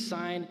soon as you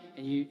sign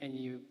and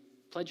you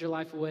pledge your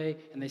life away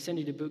and they send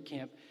you to boot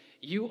camp,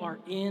 you are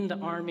in the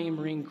Army,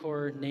 Marine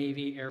Corps,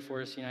 Navy, Air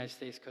Force, United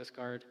States Coast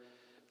Guard,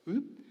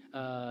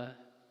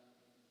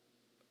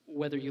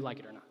 whether you like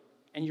it or not.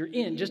 And you're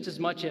in just as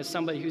much as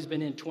somebody who's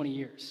been in 20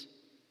 years.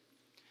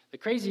 The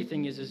crazy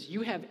thing is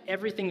you have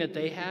everything that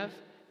they have,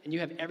 and you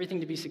have everything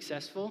to be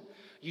successful.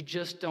 You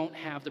just don't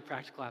have the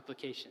practical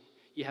application.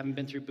 You haven't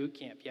been through boot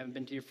camp. You haven't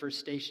been to your first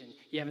station.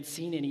 You haven't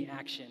seen any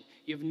action.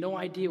 You have no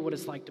idea what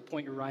it's like to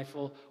point your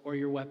rifle or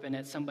your weapon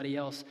at somebody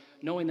else,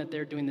 knowing that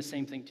they're doing the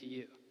same thing to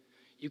you.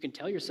 You can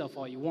tell yourself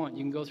all you want.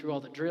 You can go through all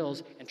the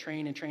drills and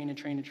train and train and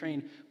train and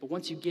train. But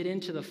once you get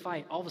into the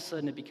fight, all of a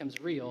sudden it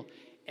becomes real,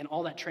 and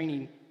all that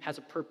training has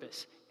a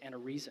purpose and a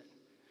reason.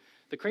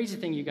 The crazy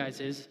thing, you guys,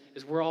 is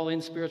we're all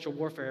in spiritual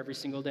warfare every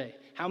single day.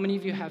 How many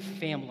of you have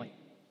family?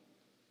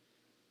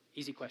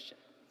 Easy question,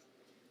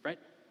 right?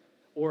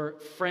 Or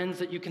friends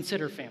that you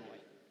consider family.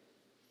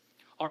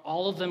 Are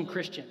all of them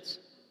Christians?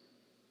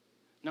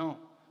 No.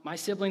 My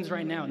siblings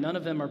right now, none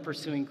of them are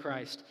pursuing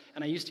Christ.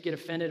 And I used to get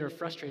offended or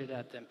frustrated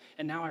at them.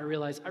 And now I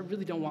realize I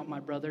really don't want my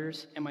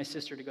brothers and my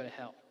sister to go to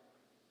hell.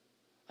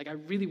 Like, I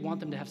really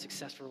want them to have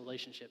successful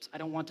relationships. I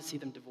don't want to see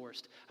them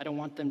divorced. I don't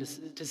want them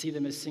to see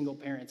them as single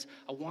parents.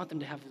 I want them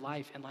to have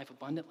life and life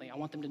abundantly. I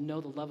want them to know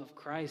the love of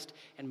Christ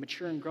and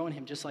mature and grow in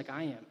him just like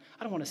I am.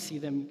 I don't want to see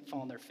them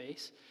fall on their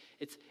face.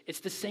 It's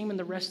the same in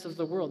the rest of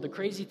the world. The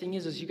crazy thing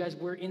is you guys,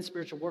 we're in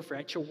spiritual warfare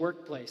at your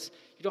workplace.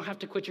 You don't have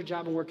to quit your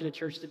job and work at a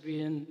church to be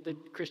in the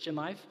Christian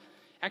life.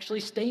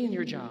 Actually, stay in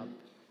your job.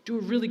 Do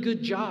a really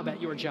good job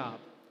at your job.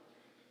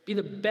 Be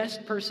the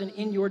best person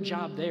in your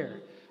job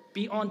there.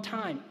 Be on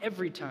time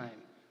every time.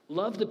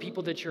 Love the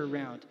people that you're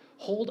around.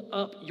 Hold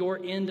up your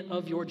end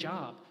of your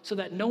job so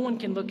that no one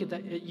can look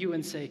at you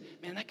and say,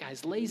 man, that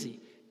guy's lazy.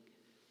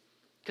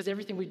 Because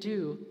everything we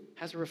do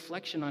has a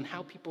reflection on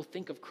how people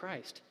think of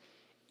Christ.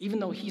 Even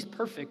though he's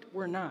perfect,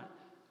 we're not.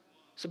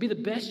 So be the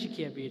best you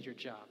can be at your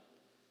job.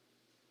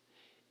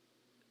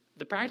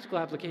 The practical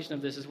application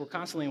of this is we're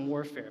constantly in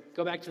warfare.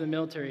 Go back to the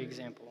military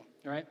example,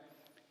 all right?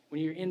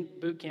 When you're in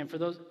boot camp, for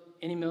those,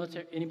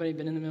 anybody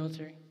been in the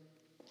military?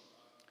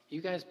 You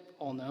guys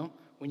all know,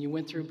 when you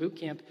went through boot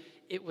camp,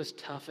 it was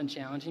tough and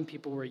challenging.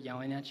 People were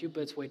yelling at you,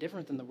 but it's way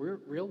different than the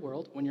real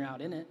world when you're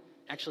out in it,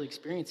 actually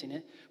experiencing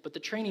it. But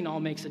the training all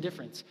makes a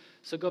difference.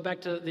 So go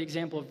back to the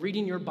example of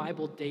reading your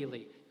Bible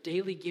daily.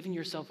 Daily giving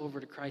yourself over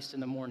to Christ in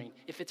the morning.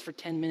 If it's for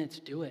 10 minutes,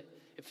 do it.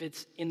 If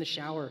it's in the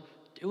shower,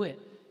 do it.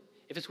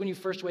 If it's when you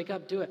first wake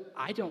up, do it.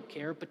 I don't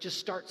care, but just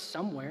start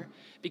somewhere.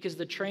 Because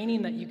the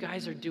training that you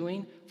guys are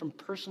doing from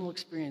personal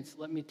experience,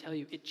 let me tell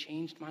you, it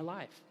changed my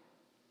life.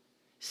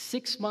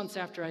 6 months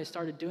after I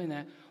started doing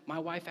that, my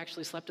wife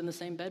actually slept in the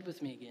same bed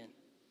with me again.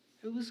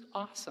 It was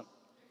awesome.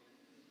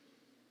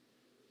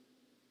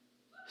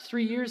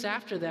 3 years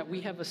after that, we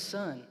have a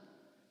son.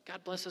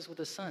 God bless us with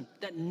a son.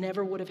 That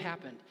never would have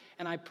happened.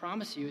 And I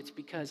promise you, it's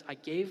because I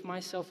gave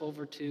myself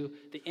over to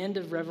the end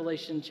of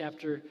Revelation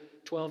chapter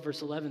 12,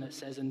 verse 11, that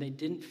says, and they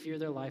didn't fear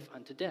their life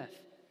unto death.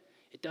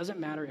 It doesn't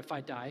matter if I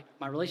die.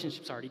 My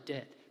relationship's already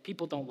dead.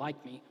 People don't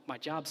like me. My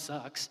job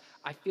sucks.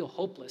 I feel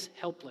hopeless,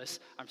 helpless.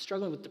 I'm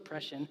struggling with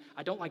depression.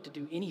 I don't like to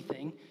do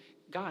anything.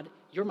 God,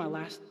 you're my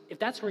last. If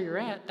that's where you're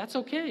at, that's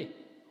okay.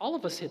 All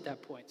of us hit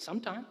that point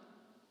sometime.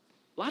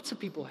 Lots of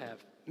people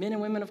have. Men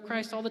and women of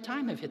Christ all the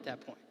time have hit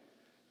that point.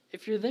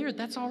 If you're there,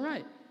 that's all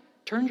right.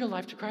 Turn your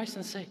life to Christ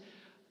and say,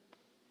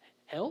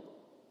 help?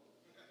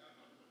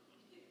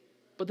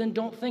 But then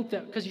don't think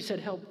that because you said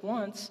help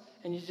once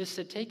and you just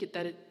said take it,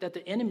 that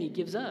the enemy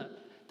gives up.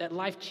 That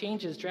life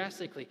changes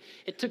drastically.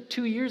 It took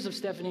 2 years of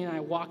Stephanie and I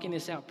walking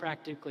this out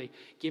practically,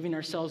 giving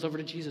ourselves over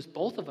to Jesus,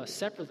 both of us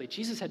separately.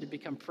 Jesus had to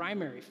become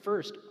primary,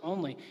 first,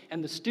 only.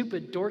 And the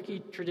stupid,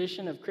 dorky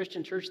tradition of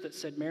Christian church that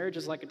said marriage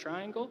is like a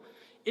triangle,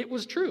 it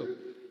was true.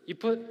 You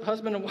put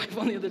husband and wife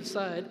on the other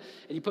side,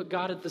 and you put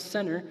God at the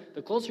center.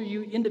 The closer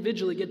you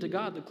individually get to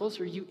God, the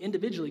closer you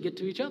individually get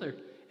to each other.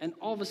 And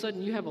all of a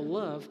sudden, you have a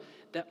love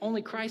that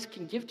only Christ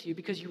can give to you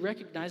because you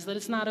recognize that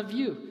it's not of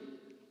you.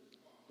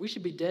 We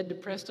should be dead,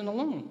 depressed, and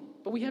alone,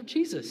 but we have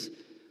Jesus.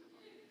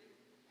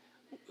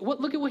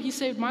 Look at what he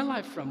saved my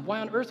life from. Why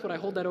on earth would I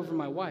hold that over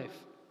my wife?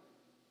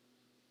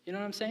 You know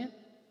what I'm saying?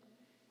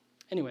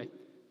 Anyway,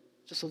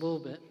 just a little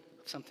bit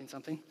of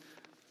something.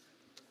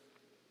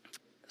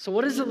 So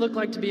what does it look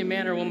like to be a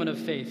man or woman of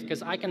faith?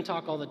 Because I can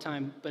talk all the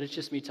time, but it's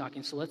just me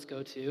talking. So let's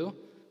go to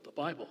the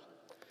Bible.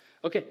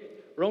 Okay,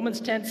 Romans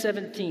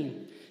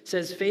 10:17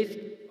 says,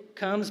 faith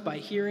comes by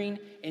hearing,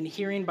 and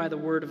hearing by the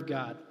word of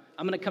God.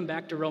 I'm going to come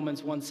back to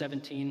Romans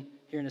 1:17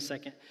 here in a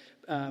second.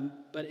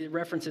 But it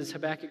references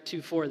Habakkuk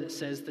 2:4 that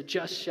says, the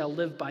just shall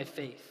live by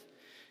faith.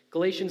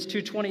 Galatians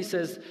 2:20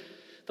 says,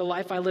 the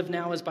life I live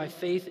now is by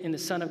faith in the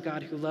Son of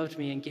God who loved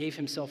me and gave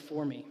himself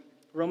for me.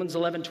 Romans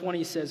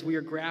 11:20 says, we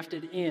are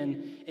grafted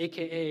in,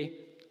 a.k.a.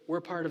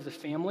 we're part of the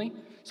family.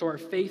 So our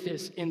faith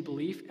is in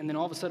belief, and then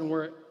all of a sudden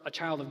we're a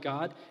child of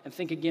God. And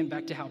think again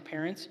back to how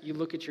parents, you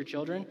look at your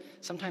children,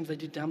 sometimes they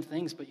do dumb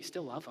things, but you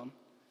still love them.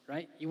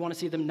 Right? You want to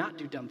see them not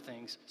do dumb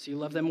things, so you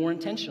love them more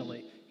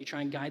intentionally. You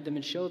try and guide them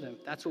and show them.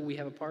 That's what we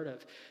have a part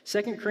of.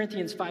 2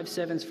 Corinthians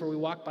 5:7 is for we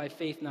walk by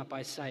faith, not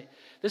by sight.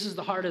 This is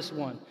the hardest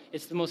one.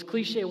 It's the most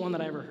cliche one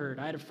that I ever heard.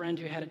 I had a friend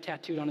who had it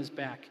tattooed on his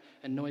back,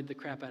 annoyed the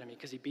crap out of me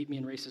because he beat me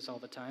in races all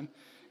the time.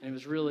 And it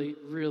was really,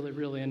 really,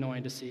 really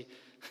annoying to see.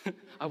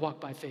 I walk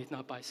by faith,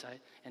 not by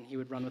sight. And he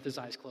would run with his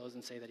eyes closed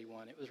and say that he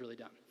won. It was really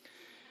dumb.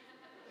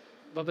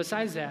 But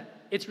besides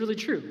that, it's really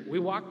true. We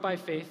walk by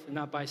faith and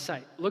not by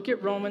sight. Look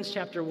at Romans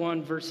chapter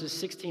 1, verses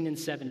 16 and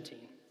 17.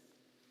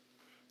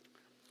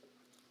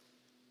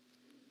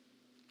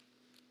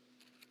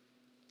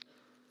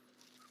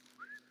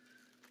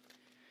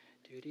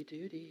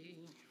 Doody.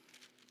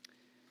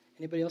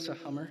 Anybody else a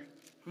Hummer?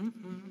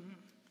 Mm-hmm.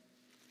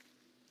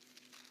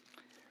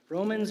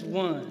 Romans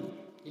 1.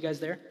 You guys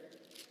there?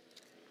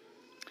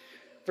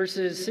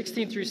 Verses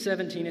 16 through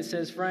 17, it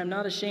says, for I am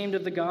not ashamed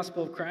of the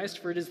gospel of Christ,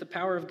 for it is the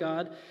power of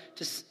God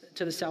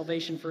to the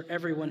salvation for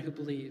everyone who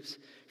believes,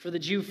 for the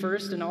Jew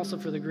first and also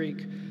for the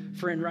Greek.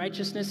 For in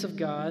righteousness of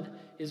God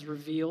is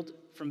revealed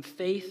from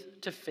faith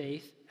to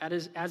faith,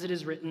 as it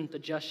is written, the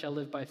just shall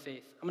live by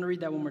faith. I'm going to read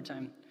that one more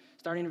time.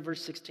 Starting in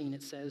verse 16,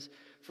 it says,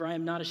 for I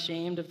am not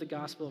ashamed of the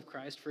gospel of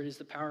Christ, for it is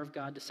the power of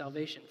God to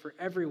salvation for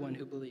everyone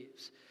who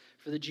believes,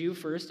 for the Jew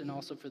first and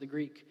also for the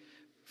Greek.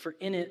 For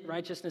in it,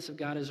 righteousness of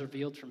God is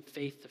revealed from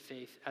faith to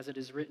faith, as it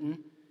is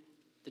written,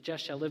 the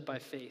just shall live by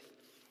faith.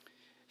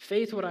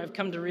 Faith, what I've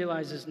come to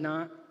realize, is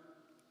not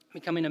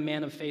becoming a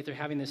man of faith or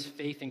having this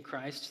faith in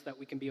Christ so that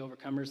we can be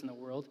overcomers in the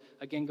world.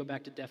 Again, go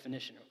back to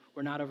definition.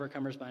 We're not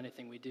overcomers by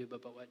anything we do,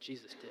 but by what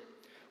Jesus did.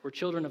 We're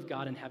children of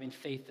God and having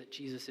faith that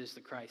Jesus is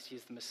the Christ.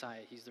 He's the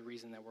Messiah. He's the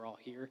reason that we're all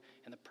here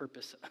and the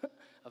purpose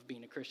of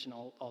being a Christian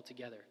all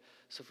together.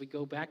 So if we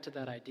go back to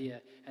that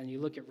idea and you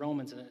look at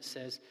Romans and it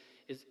says,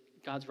 is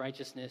God's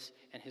righteousness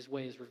and his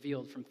way is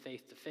revealed from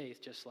faith to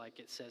faith, just like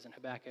it says in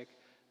Habakkuk,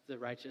 the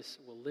righteous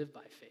will live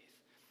by faith.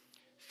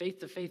 Faith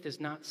to faith is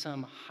not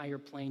some higher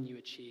plane you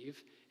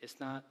achieve. It's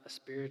not a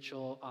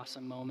spiritual,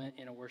 awesome moment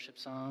in a worship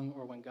song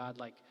or when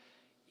God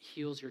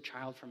heals your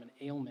child from an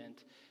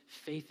ailment.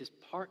 Faith is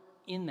part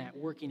in that,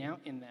 working out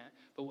in that.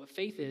 But what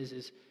faith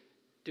is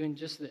doing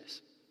just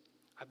this.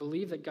 I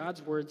believe that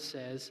God's word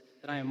says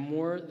that I am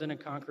more than a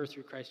conqueror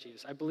through Christ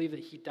Jesus. I believe that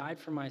he died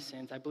for my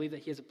sins. I believe that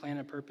he has a plan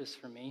and purpose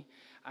for me.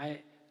 I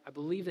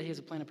believe that he has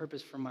a plan and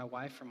purpose for my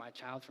wife, for my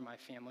child, for my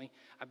family.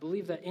 I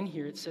believe that in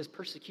here it says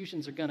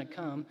persecutions are going to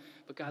come,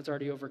 but God's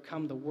already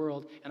overcome the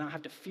world, and I don't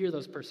have to fear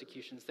those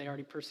persecutions. They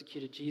already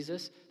persecuted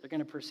Jesus. They're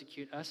going to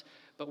persecute us,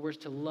 but we're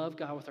to love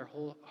God with our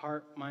whole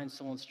heart, mind,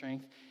 soul, and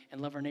strength, and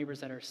love our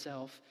neighbors as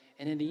ourselves.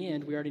 And in the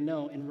end, we already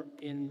know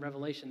in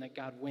Revelation that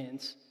God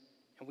wins,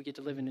 and we get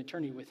to live in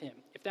eternity with him.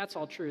 If that's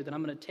all true, then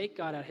I'm going to take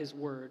God at his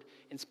word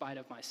in spite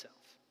of myself.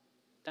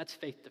 That's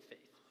faith to faith.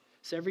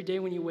 So every day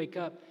when you wake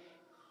up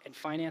and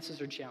finances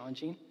are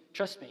challenging,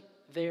 trust me,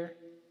 there.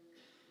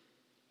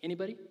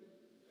 Anybody?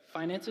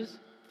 Finances?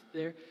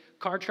 There.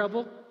 Car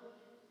trouble?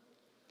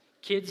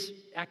 Kids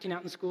acting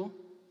out in school?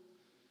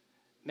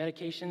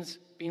 Medications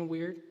being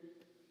weird?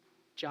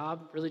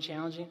 Job really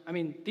challenging? I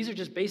mean, these are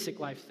just basic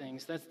life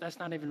things. That's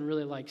not even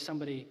really like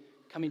somebody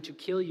coming to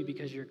kill you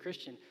because you're a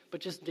Christian,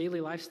 but just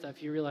daily life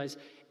stuff. You realize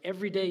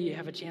every day you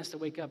have a chance to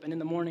wake up, and in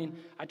the morning,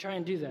 I try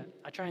and do that.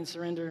 I try and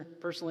surrender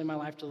personally my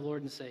life to the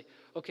Lord and say,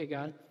 okay,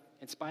 God,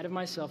 in spite of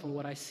myself and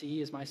what I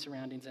see as my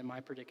surroundings and my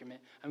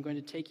predicament, I'm going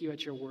to take you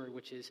at your word,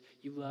 which is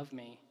you love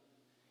me.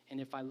 And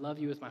if I love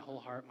you with my whole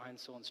heart, mind,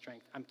 soul, and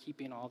strength, I'm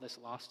keeping all this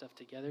lost stuff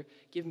together.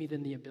 Give me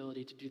then the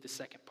ability to do the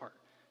second part,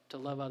 to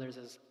love others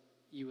as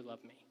you would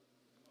love me.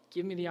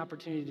 Give me the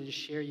opportunity to just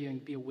share you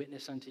and be a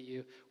witness unto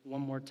you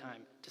one more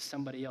time to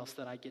somebody else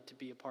that I get to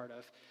be a part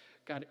of.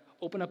 God,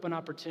 open up an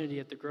opportunity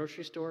at the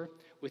grocery store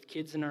with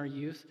kids in our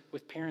youth,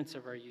 with parents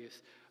of our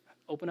youth.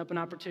 Open up an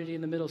opportunity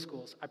in the middle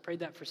schools. I prayed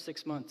that for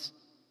 6 months.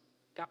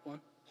 Got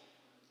one.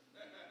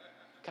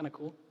 Kind of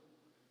cool.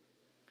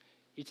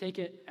 You take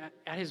it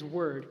at his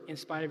word in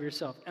spite of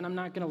yourself. And I'm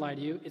not going to lie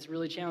to you, it's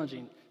really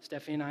challenging.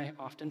 Stephanie and I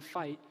often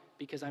fight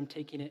because I'm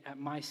taking it at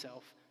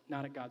myself,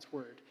 not at God's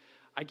word.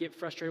 I get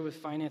frustrated with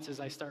finances.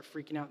 I start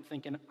freaking out and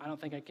thinking, I don't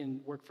think I can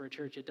work for a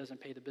church. It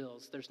doesn't pay the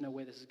bills. There's no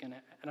way this is going to,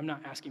 and I'm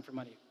not asking for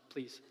money,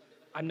 please.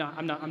 I'm not.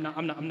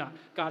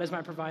 God is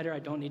my provider. I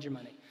don't need your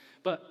money.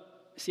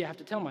 But see, I have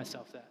to tell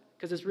myself that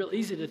because it's real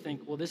easy to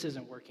think, well, this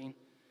isn't working.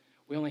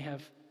 We only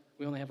have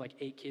like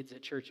 8 kids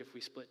at church if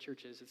we split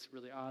churches. It's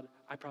really odd.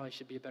 I probably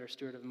should be a better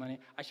steward of money.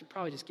 I should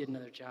probably just get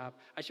another job.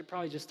 I should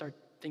probably just start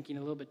thinking a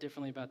little bit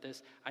differently about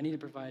this. I need to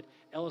provide.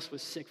 Ellis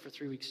was sick for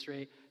 3 weeks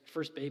straight.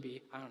 First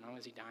baby, I don't know.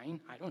 Is he dying?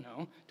 I don't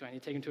know. Do I need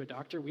to take him to a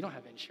doctor? We don't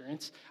have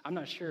insurance. I'm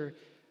not sure.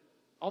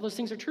 All those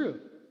things are true,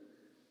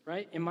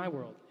 right? In my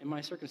world, in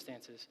my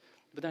circumstances.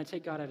 But then I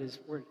take God at his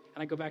word,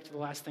 and I go back to the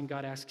last thing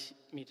God asks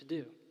me to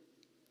do.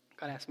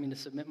 God asks me to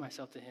submit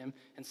myself to him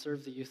and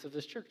serve the youth of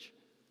this church.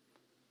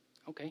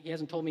 Okay, he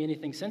hasn't told me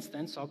anything since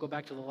then, so I'll go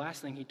back to the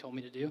last thing he told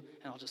me to do,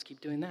 and I'll just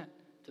keep doing that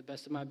to the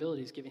best of my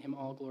abilities, giving him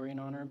all glory and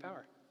honor and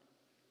power.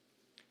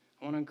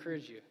 I want to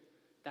encourage you.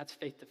 That's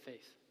faith to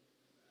faith.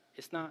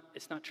 It's not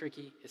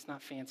tricky, it's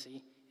not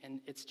fancy, and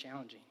it's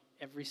challenging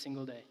every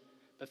single day.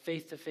 But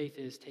faith to faith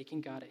is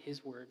taking God at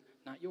his word,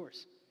 not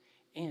yours.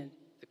 And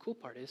the cool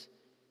part is,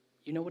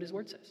 you know what his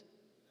word says.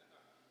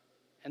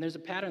 And there's a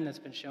pattern that's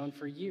been shown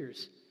for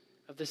years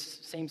of this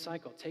same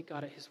cycle. Take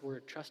God at his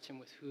word, trust him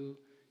with who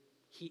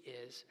he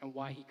is and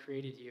why he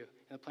created you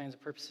and the plans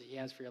and purposes he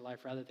has for your life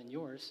rather than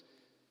yours,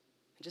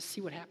 and just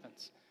see what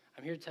happens.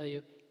 I'm here to tell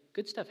you,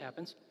 good stuff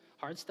happens,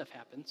 hard stuff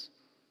happens,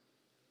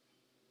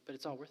 but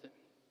it's all worth it.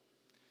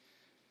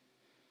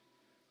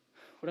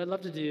 What I'd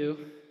love to do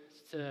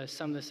to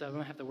sum this up, I'm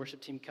going to have the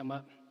worship team come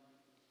up.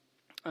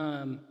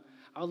 I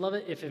would love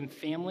it if in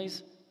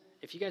families,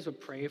 if you guys would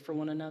pray for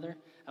one another.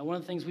 One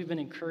of the things we've been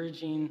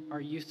encouraging our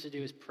youth to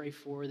do is pray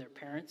for their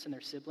parents and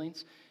their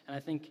siblings. And I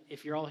think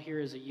if you're all here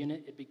as a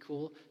unit, it'd be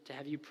cool to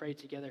have you pray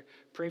together.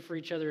 Pray for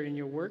each other in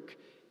your work,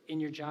 in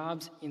your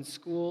jobs, in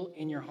school,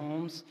 in your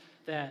homes,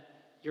 that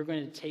you're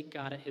going to take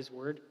God at his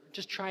word.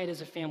 Just try it as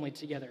a family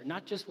together,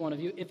 not just one of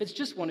you. If it's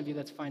just one of you,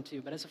 that's fine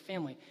too. But as a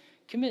family,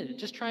 commit it.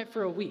 Just try it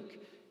for a week.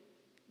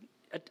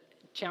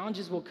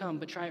 Challenges will come,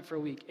 but try it for a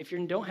week. If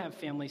you don't have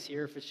families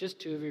here, if it's just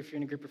 2 of you, if you're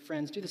in a group of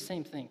friends, do the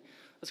same thing.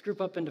 Let's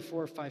group up into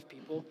 4 or 5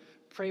 people.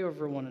 Pray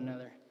over one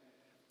another.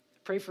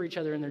 Pray for each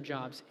other in their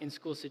jobs, in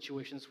school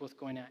situations, what's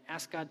going on.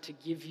 Ask God to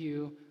give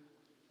you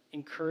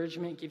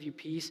encouragement, give you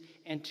peace,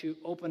 and to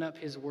open up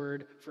his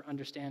word for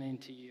understanding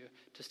to you,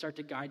 to start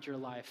to guide your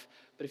life.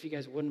 But if you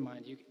guys wouldn't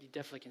mind, you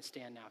definitely can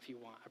stand now if you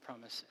want, I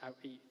promise.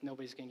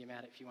 Nobody's going to get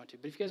mad if you want to.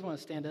 But if you guys want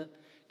to stand up,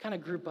 kind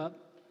of group up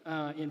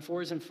in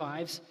 4s and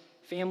 5s.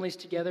 Families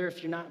together.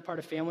 If you're not a part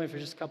of family, if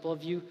there's just a couple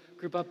of you,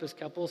 group up as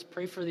couples.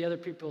 Pray for the other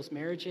people's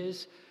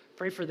marriages.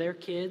 Pray for their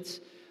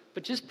kids.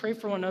 But just pray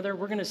for one another.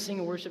 We're going to sing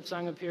a worship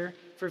song up here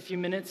for a few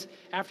minutes.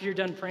 After you're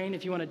done praying,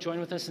 if you want to join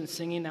with us in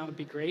singing, that would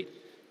be great.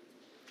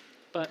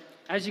 But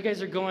as you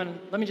guys are going,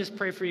 let me just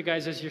pray for you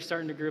guys as you're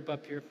starting to group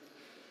up here.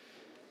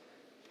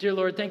 Dear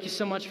Lord, thank you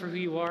so much for who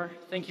you are.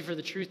 Thank you for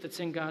the truth that's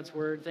in God's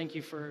word. Thank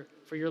you for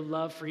your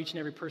love for each and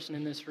every person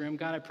in this room.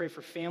 God, I pray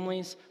for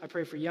families. I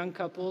pray for young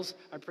couples.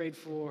 I prayed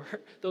for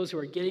those who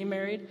are getting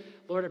married.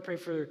 Lord, I pray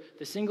for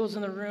the singles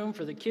in the room,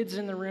 for the kids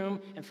in the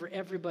room, and for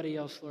everybody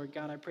else, Lord.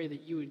 God, I pray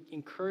that you would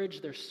encourage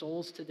their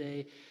souls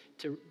today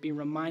to be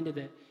reminded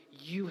that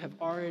you have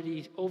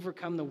already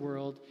overcome the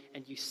world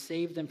and you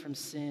saved them from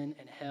sin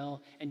and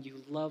hell and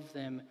you love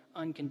them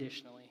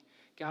unconditionally.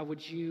 God,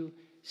 would you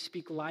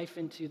speak life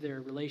into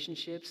their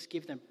relationships,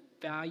 give them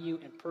value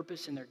and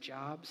purpose in their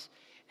jobs,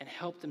 and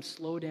help them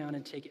slow down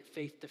and take it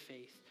faith to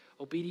faith,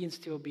 obedience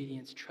to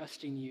obedience,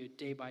 trusting you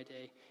day by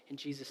day. In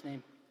Jesus'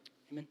 name,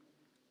 amen.